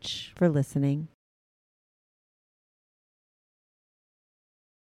much for listening.